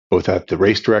weekend, both at the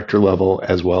race director level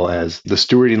as well as the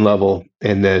stewarding level.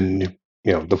 And then,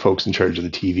 the folks in charge of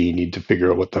the TV need to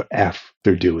figure out what the F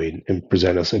they're doing and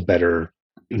present us a better.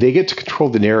 They get to control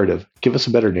the narrative. Give us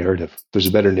a better narrative. There's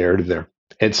a better narrative there.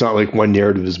 It's not like one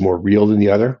narrative is more real than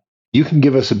the other. You can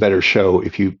give us a better show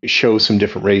if you show some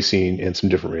different racing and some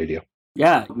different radio.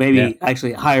 Yeah, maybe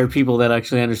actually hire people that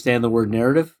actually understand the word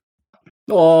narrative.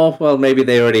 Oh, well, maybe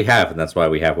they already have, and that's why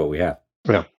we have what we have.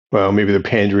 Yeah. Well, maybe they're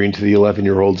pandering to the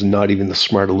 11-year-olds and not even the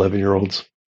smart 11-year-olds.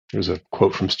 There's a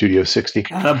quote from Studio 60.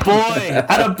 Attaboy!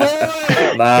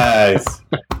 Nice.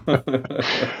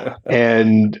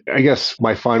 And I guess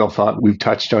my final thought, we've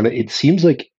touched on it. It seems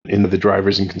like in the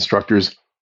drivers and constructors,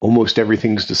 almost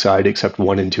everything's decided except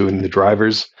 1 and 2 in the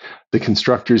drivers. The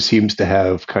constructors seems to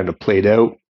have kind of played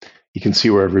out. You can see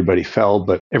where everybody fell,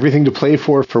 but everything to play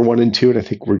for 1 and 2. And I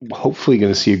think we're hopefully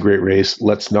going to see a great race.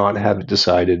 Let's not have it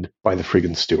decided by the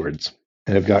friggin' stewards.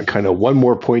 And I've got kind of one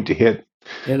more point to hit.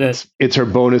 It's our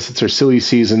bonus. It's our silly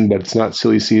season, but it's not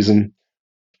silly season.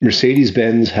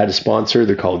 Mercedes-Benz had a sponsor.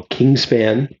 They're called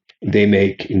Kingspan. They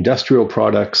make industrial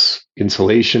products,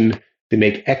 insulation. They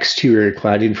make exterior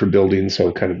cladding for buildings,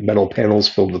 so kind of metal panels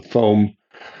filled with foam.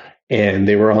 And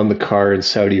they were on the car in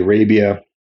Saudi Arabia.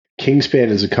 Kingspan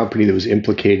is a company that was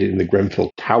implicated in the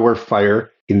Grenfell Tower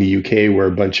fire in the UK, where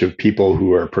a bunch of people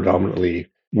who are predominantly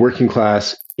working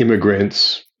class,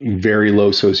 immigrants, very low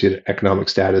socioeconomic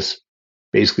status,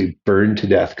 basically burned to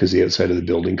death because the outside of the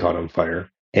building caught on fire.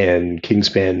 And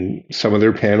Kingspan, some of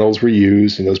their panels were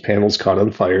used, and those panels caught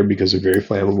on fire because they're very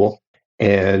flammable.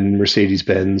 And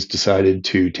Mercedes-Benz decided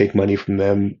to take money from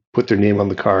them, put their name on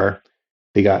the car.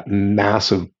 They got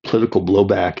massive political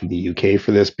blowback in the UK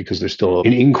for this because there's still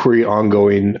an inquiry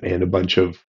ongoing and a bunch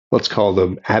of, let's call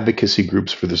them advocacy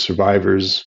groups for the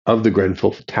survivors of the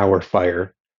Grenfell Tower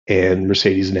fire. And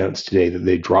Mercedes announced today that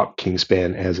they dropped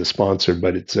Kingspan as a sponsor,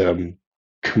 but it's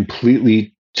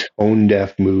completely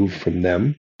tone-deaf move from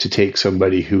them to take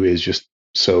somebody who is just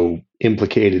so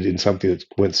implicated in something that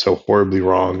went so horribly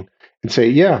wrong and say,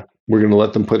 yeah, we're going to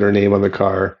let them put their name on the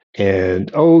car.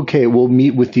 And, okay, we'll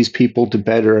meet with these people to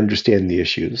better understand the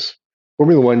issues.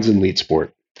 Formula One's an elite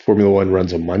sport. Formula One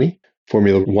runs on money.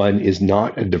 Formula One is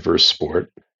not a diverse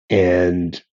sport.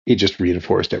 And it just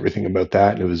reinforced everything about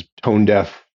that. And it was tone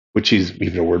deaf, which is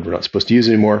even a word we're not supposed to use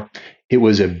anymore. It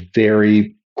was a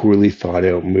very poorly thought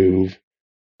out move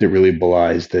that really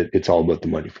belies that it's all about the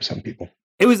money for some people.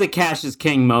 It was a cash is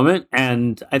king moment,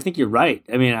 and I think you're right.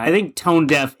 I mean, I think tone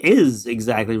deaf is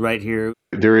exactly right here.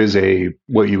 There is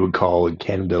what you would call in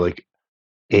Canada, like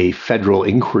a federal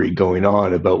inquiry going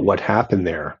on about what happened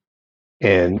there.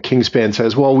 And Kingspan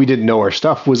says, well, we didn't know our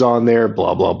stuff was on there,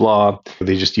 blah, blah, blah.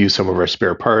 They just used some of our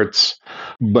spare parts.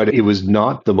 But it was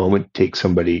not the moment to take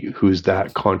somebody who's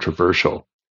that controversial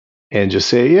and just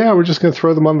say, yeah, we're just going to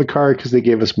throw them on the car because they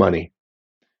gave us money.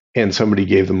 And somebody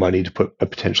gave them money to put a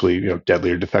potentially,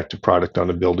 deadly or defective product on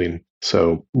a building.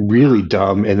 So really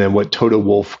dumb. And then what Toto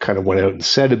Wolff kind of went out and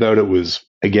said about it was,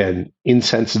 again,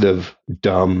 insensitive,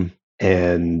 dumb,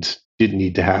 and didn't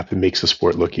need to happen. Makes the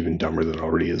sport look even dumber than it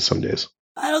already is some days.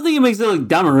 I don't think it makes it look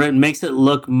dumber. It makes it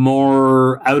look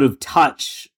more out of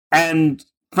touch. And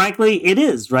frankly, it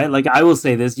is, right? Like, I will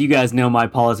say this. You guys know my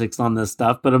politics on this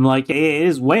stuff, but I'm like, it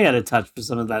is way out of touch for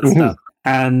some of that stuff.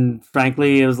 And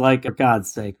frankly, it was like, for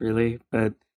God's sake, really?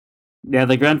 But yeah,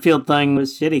 the Grenfield thing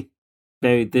was shitty.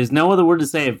 There's no other word to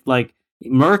say. Like,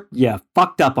 Merc,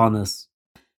 fucked up on this.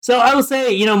 So I will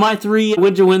say, my 3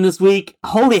 win to win this week.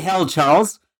 Holy hell,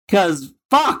 Charles. Because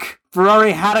fuck,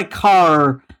 Ferrari had a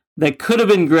car that could have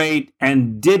been great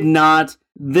and did not.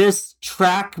 This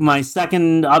track, my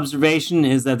second observation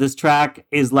is that this track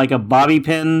is like a bobby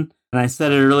pin. And I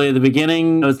said it earlier at the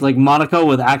beginning. It's like Monaco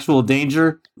with actual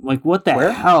danger. Like, what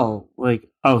the hell? Like,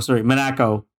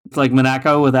 Monaco. It's like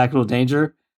Monaco with actual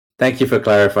danger. Thank you for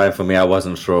clarifying for me. I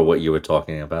wasn't sure what you were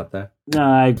talking about there. No,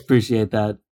 I appreciate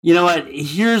that. You know what?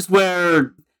 Here's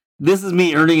where this is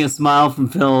me earning a smile from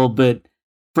Phil, but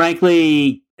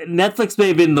frankly, Netflix may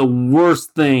have been the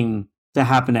worst thing to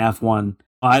happen to F1.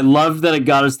 I loved that it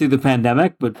got us through the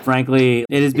pandemic, but frankly,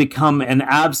 it has become an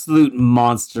absolute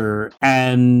monster.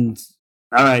 And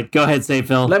all right, go ahead, say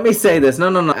Phil. Let me say this.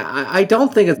 No. I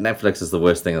don't think Netflix is the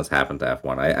worst thing that's happened to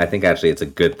F1. I think actually it's a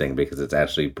good thing because it's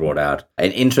actually brought out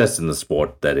an interest in the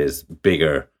sport that is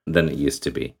bigger than it used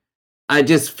to be. I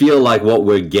just feel like what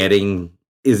we're getting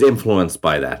is influenced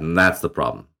by that, and that's the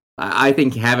problem. I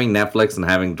think having Netflix and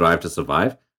having Drive to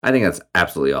Survive, I think that's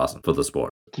absolutely awesome for the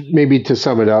sport. Maybe to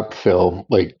sum it up, Phil,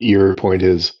 like your point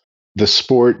is the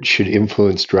sport should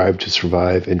influence Drive to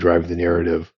Survive and drive the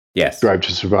narrative. Yes. Drive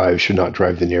to Survive should not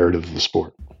drive the narrative of the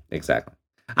sport. Exactly.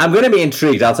 I'm going to be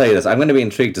intrigued. I'll tell you this. I'm going to be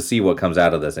intrigued to see what comes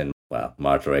out of this in,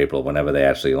 March or April, whenever they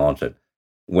actually launch it.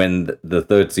 When the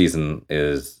third season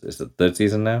is it third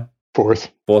season now?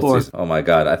 Fourth season. Oh my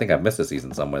God. I think I've missed a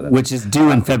season somewhere then. Which is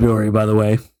due in February, by the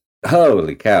way.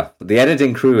 Holy cow. The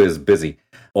editing crew is busy.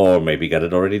 Or maybe got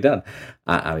it already done.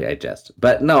 I jest.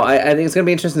 But no, I think it's going to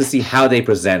be interesting to see how they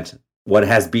present what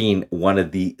has been one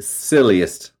of the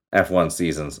silliest F1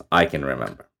 seasons I can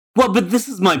remember. Well, but this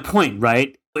is my point,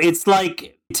 right? It's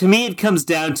like, to me, it comes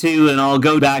down to, and I'll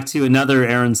go back to another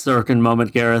Aaron Sorkin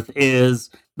moment, Gareth, is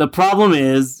the problem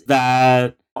is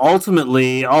that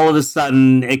ultimately, all of a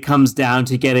sudden, it comes down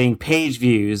to getting page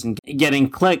views and getting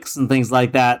clicks and things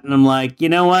like that. And I'm like, you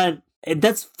know what?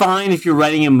 That's fine if you're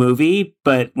writing a movie,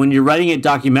 but when you're writing a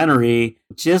documentary,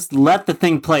 just let the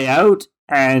thing play out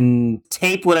and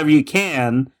tape whatever you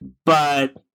can.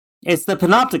 But it's the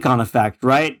panopticon effect,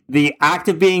 right? The act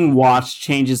of being watched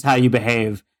changes how you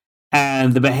behave.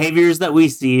 And the behaviors that we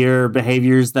see are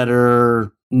behaviors that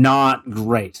are not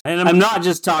great. And I'm not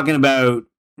just talking about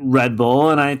Red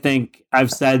Bull, and I think I've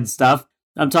said stuff.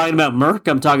 I'm talking about Merck.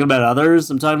 I'm talking about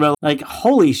others. I'm talking about, like,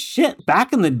 holy shit,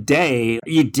 back in the day,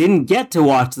 you didn't get to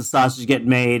watch the sausage get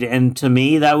made. And to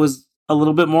me, that was a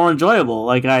little bit more enjoyable.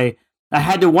 Like, I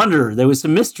had to wonder. There was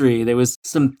some mystery. There was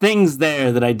some things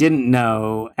there that I didn't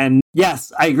know. And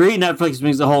yes, I agree Netflix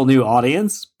brings a whole new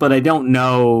audience, but I don't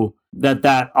know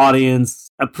that audience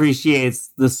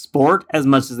appreciates the sport as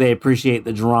much as they appreciate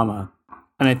the drama.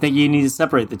 And I think you need to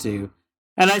separate the two.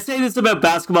 And I say this about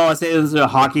basketball, I say this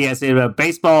about hockey, I say it about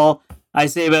baseball, I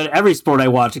say about every sport I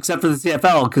watch, except for the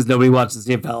CFL, because nobody watches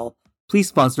the CFL. Please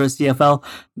sponsor us, CFL.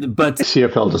 But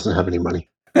CFL doesn't have any money.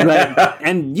 Right?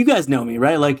 And you guys know me,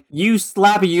 right? Like, you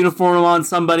slap a uniform on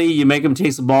somebody, you make them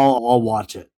chase a ball, I'll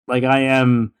watch it. Like, I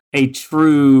am a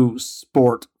true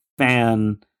sport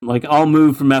fan. Like, I'll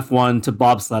move from F1 to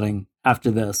bobsledding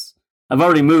after this. I've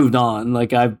already moved on.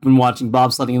 Like, I've been watching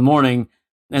bobsledding in the morning,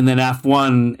 and then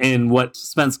F1 in what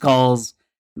Spence calls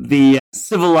the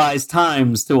civilized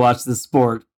times to watch the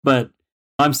sport. But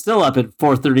I'm still up at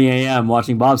 4:30 a.m.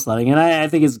 watching bobsledding, and I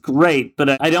think it's great,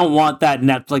 but I don't want that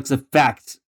Netflix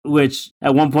effect, which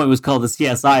at one point was called the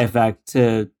CSI effect,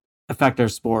 to affect our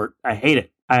sport. I hate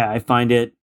it. I find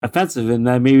it offensive, and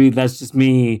maybe that's just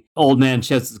me, old man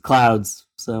shouts at clouds.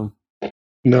 So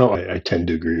No, I tend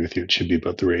to agree with you. It should be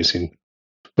about the racing.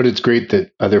 But it's great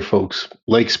that other folks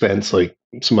like Spence, like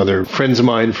some other friends of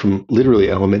mine from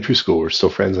literally elementary school were still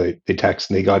friends. They text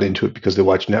and they got into it because they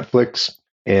watch Netflix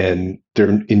and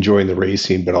they're enjoying the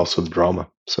racing, but also the drama.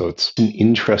 So it's an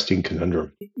interesting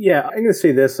conundrum. Yeah, I'm going to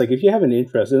say this. Like, if you have an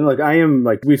interest, and like I am,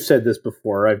 like we've said this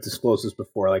before, I've disclosed this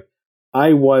before, like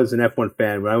I was an F1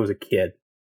 fan when I was a kid.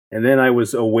 And then I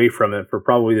was away from it for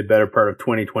probably the better part of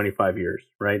 20, 25 years,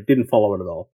 right? Didn't follow it at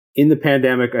all. In the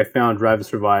pandemic, I found Drive to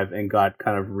Survive and got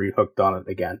kind of rehooked on it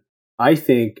again. I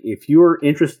think if you're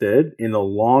interested in the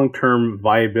long-term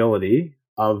viability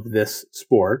of this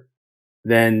sport,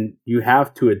 then you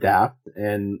have to adapt,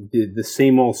 and the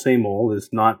same old is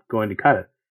not going to cut it.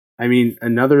 I mean,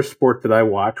 another sport that I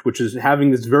watch, which is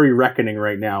having this very reckoning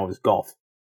right now, is golf,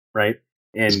 right?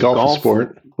 And Is golf a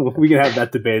sport? We can have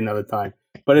that debate another time.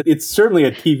 But it's certainly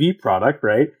a TV product,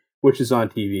 right? Which is on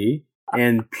TV.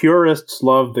 And purists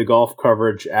love the golf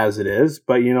coverage as it is.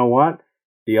 But you know what?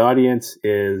 The audience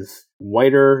is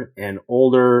whiter and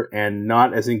older and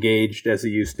not as engaged as it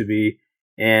used to be.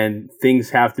 And things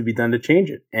have to be done to change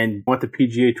it. And what the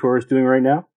PGA Tour is doing right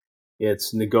now,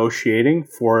 it's negotiating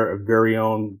for a very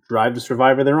own Drive to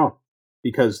Survive of their own.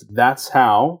 Because that's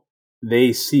how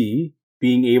they see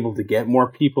being able to get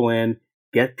more people in,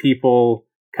 get people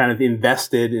kind of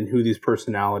invested in who these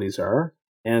personalities are.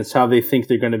 And it's how they think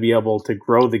they're going to be able to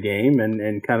grow the game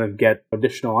and kind of get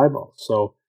additional eyeballs.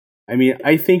 So, I mean,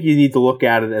 I think you need to look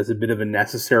at it as a bit of a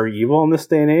necessary evil in this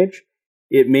day and age.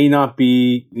 It may not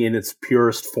be in its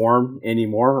purest form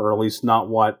anymore, or at least not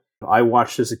what I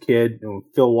watched as a kid, and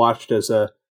Phil watched as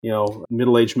a,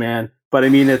 middle-aged man. But I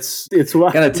mean, it's what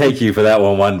I'm gonna take you for that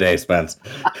one day, Spence.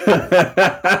 Hey.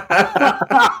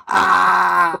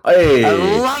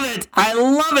 I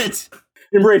love it.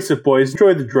 Embrace it, boys.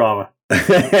 Enjoy the drama.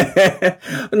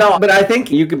 No, but I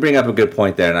think you could bring up a good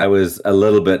point there, and I was a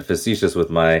little bit facetious with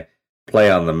my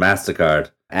play on the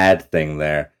MasterCard ad thing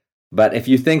there. But if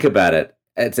you think about it,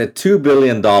 it's a $2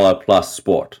 billion plus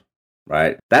sport,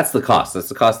 right? That's the cost. That's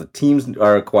the cost that teams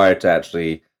are required to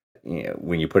actually,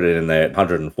 when you put it in the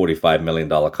 $145 million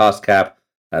cost cap,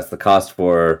 that's the cost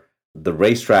for the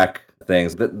racetrack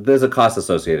things. There's a cost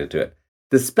associated to it.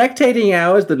 The spectating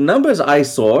hours, the numbers I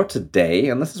saw today,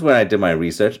 and this is when I did my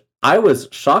research, I was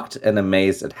shocked and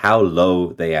amazed at how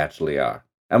low they actually are.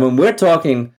 And when we're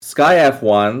talking Sky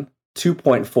F1,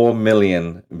 2.4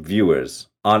 million viewers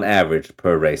on average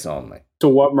per race only. So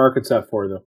what market's that for,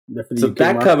 though? So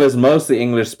that market covers most of the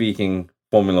English-speaking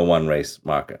Formula One race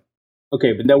market.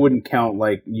 Okay, but that wouldn't count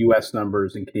like U.S.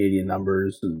 numbers and Canadian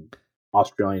numbers and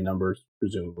Australian numbers,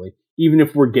 presumably. Even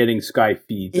if we're getting Sky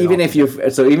feeds. Even if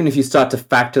you start to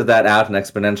factor that out and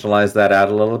exponentialize that out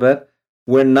a little bit,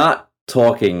 we're not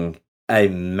talking a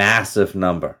massive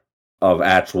number of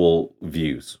actual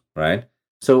views, right?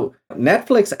 So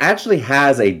Netflix actually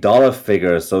has a dollar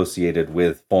figure associated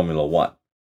with Formula One,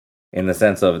 in the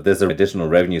sense of there's an additional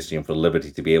revenue stream for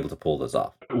Liberty to be able to pull this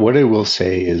off. What I will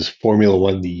say is Formula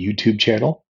One, the YouTube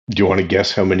channel, do you want to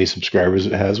guess how many subscribers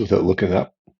it has without looking it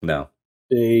up? No.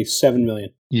 7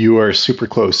 million. You are super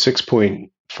close,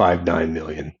 6.59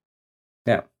 million.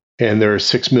 Yeah. And there are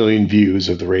 6 million views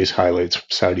of the race highlights from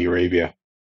Saudi Arabia.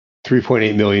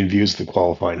 3.8 million views of the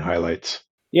qualifying highlights.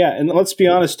 Yeah, and let's be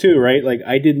honest too, right? Like,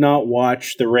 I did not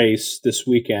watch the race this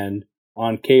weekend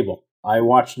on cable. I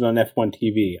watched it on F1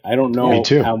 TV. I don't know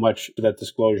how much of that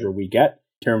disclosure we get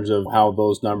in terms of how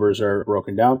those numbers are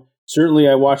broken down. Certainly,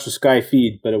 I watched the Sky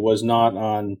feed, but it was not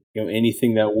on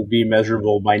anything that will be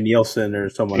measurable by Nielsen or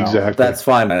someone else. That's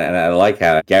fine, and I like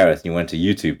how, Gareth, you went to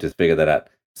YouTube to figure that out.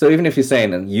 So even if you're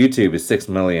saying YouTube is 6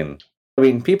 million, I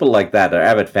mean, people like that are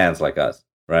avid fans like us,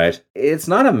 right? It's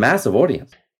not a massive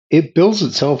audience. It bills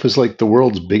itself as like the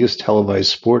world's biggest televised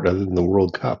sport other than the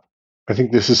World Cup. I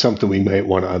think this is something we might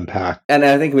want to unpack. And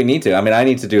I think we need to. I mean, I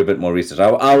need to do a bit more research.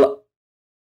 I'll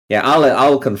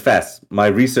confess, my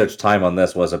research time on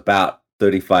this was about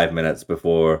 35 minutes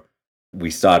before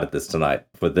we started this tonight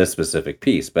for this specific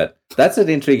piece. But that's an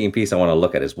intriguing piece I want to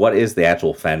look at, is what is the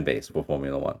actual fan base for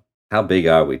Formula One? How big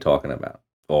are we talking about?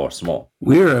 or small.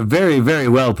 We're a very, very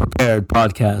well prepared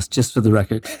podcast, just for the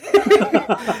record.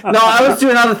 No, I was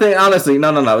doing another thing. Honestly,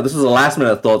 no. This was a last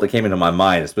minute thought that came into my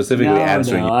mind, specifically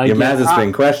answering your Mazda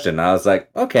Spring question. I was like,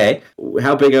 okay,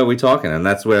 how big are we talking? And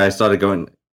that's where I started going.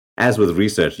 As with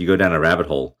research, you go down a rabbit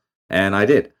hole, and I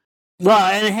did. Well,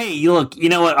 and hey, look, you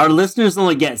know what? Our listeners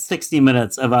only get 60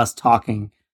 minutes of us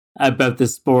talking about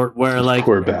this sport, where, like,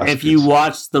 if you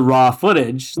watch the raw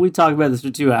footage, we talk about this for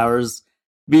 2 hours,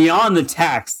 beyond the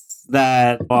texts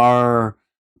that are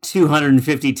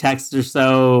 250 texts or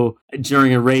so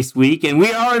during a race week. And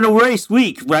we are in a race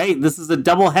week, right? This is a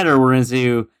double header we're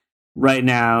into right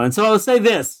now. And so I would say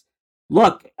this.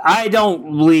 Look, I don't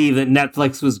believe that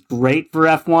Netflix was great for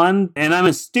F1, and I'm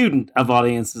a student of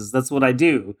audiences. That's what I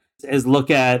do, is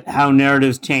look at how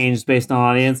narratives change based on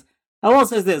audience. I will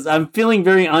say this, I'm feeling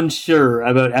very unsure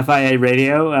about FIA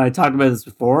radio, and I talked about this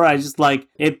before. I just, like,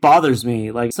 it bothers me.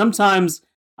 Like, sometimes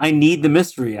I need the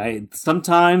mystery.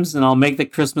 Sometimes, and I'll make the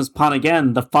Christmas pun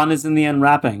again, the fun is in the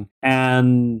unwrapping,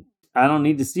 and I don't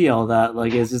need to see all that.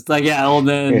 Like, it's just like, yeah, old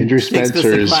man. Andrew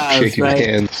Spencer is shaking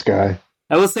hands, guy.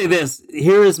 I will say this.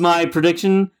 Here is my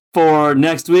prediction for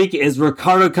next week is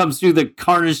Ricciardo comes through the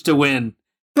carnage to win.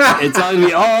 It's going to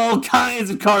be all kinds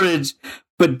of carnage.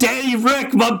 But Danny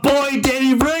Rick, my boy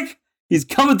Danny Rick, he's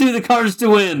coming through the carnage to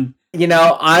win. You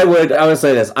know, I would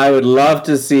say this. I would love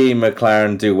to see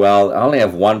McLaren do well. I only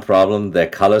have one problem. Their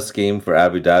color scheme for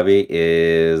Abu Dhabi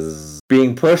is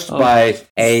being pushed by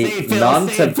a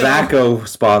non-tobacco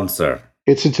sponsor.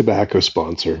 It's a tobacco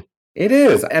sponsor. It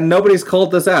is, and nobody's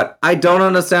called this out. I don't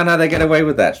understand how they get away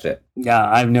with that shit. Yeah,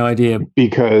 I have no idea.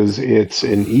 Because it's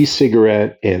an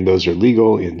e-cigarette, and those are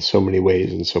legal in so many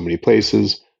ways in so many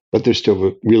places, but they're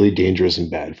still really dangerous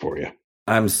and bad for you.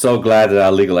 I'm so glad that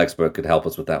our legal expert could help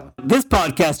us with that one. This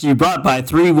podcast you brought by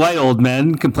 3 white old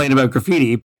men complaining about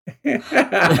graffiti.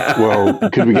 Well,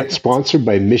 could we get sponsored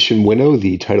by Mission Winnow,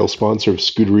 the title sponsor of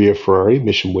Scuderia Ferrari?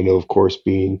 Mission Winnow, of course,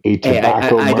 being a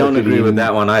tobacco I don't agree with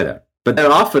that one either. But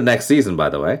they're off for next season, by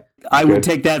the way. I would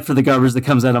take that for the garbage that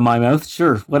comes out of my mouth.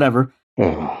 Sure, whatever.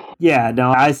 Yeah,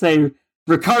 no, I say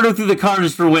Ricciardo through the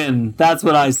carnage for win. That's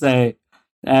what I say.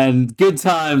 And good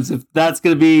times, if that's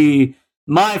going to be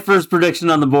my first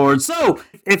prediction on the board. So,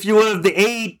 if you're one of the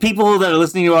 8 people that are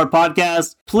listening to our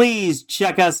podcast, please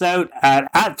check us out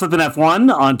at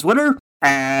 @FlippinF1 on Twitter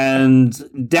and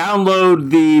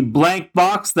download the blank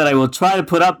box that I will try to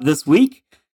put up this week,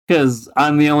 because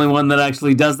I'm the only one that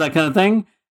actually does that kind of thing.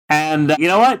 And you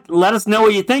know what? Let us know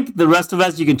what you think. The rest of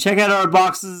us, you can check out our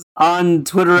boxes on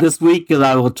Twitter this week, because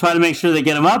I will try to make sure they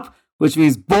get them up, which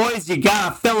means, boys, you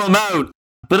gotta fill them out.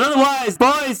 But otherwise,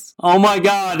 boys, oh my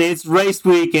God, it's race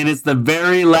week, and it's the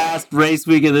very last race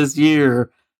week of this year.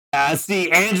 I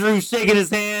see Andrew shaking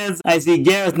his hands. I see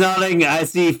Gareth nodding. I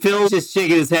see Phil just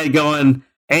shaking his head going,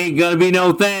 ain't gonna be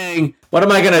no thing. What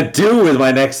am I gonna do with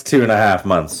my next 2.5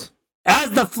 months?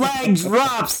 As the flag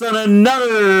drops on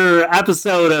another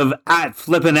episode of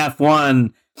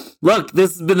 @FlippinF1. Look,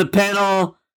 this has been the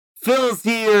panel. Phil's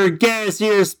here, Gareth's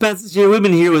here, Spencer's here. We've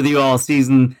been here with you all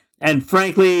season. And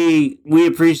frankly, we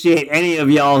appreciate any of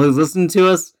y'all who's listened to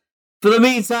us. For the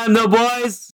meantime, though,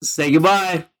 boys, say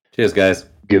goodbye. Cheers, guys.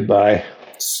 Goodbye.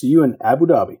 See you in Abu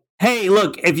Dhabi. Hey,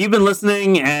 look, if you've been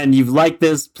listening and you've liked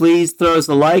this, please throw us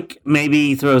a like.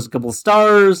 Maybe throw us a couple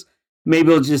stars. Maybe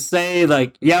we'll just say,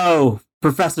 like, yo,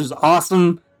 Professor's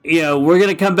awesome. You know, we're going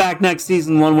to come back next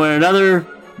season one way or another.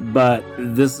 But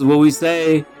this is what we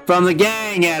say from the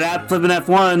gang at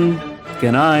 @FlippinF1.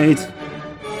 Good night.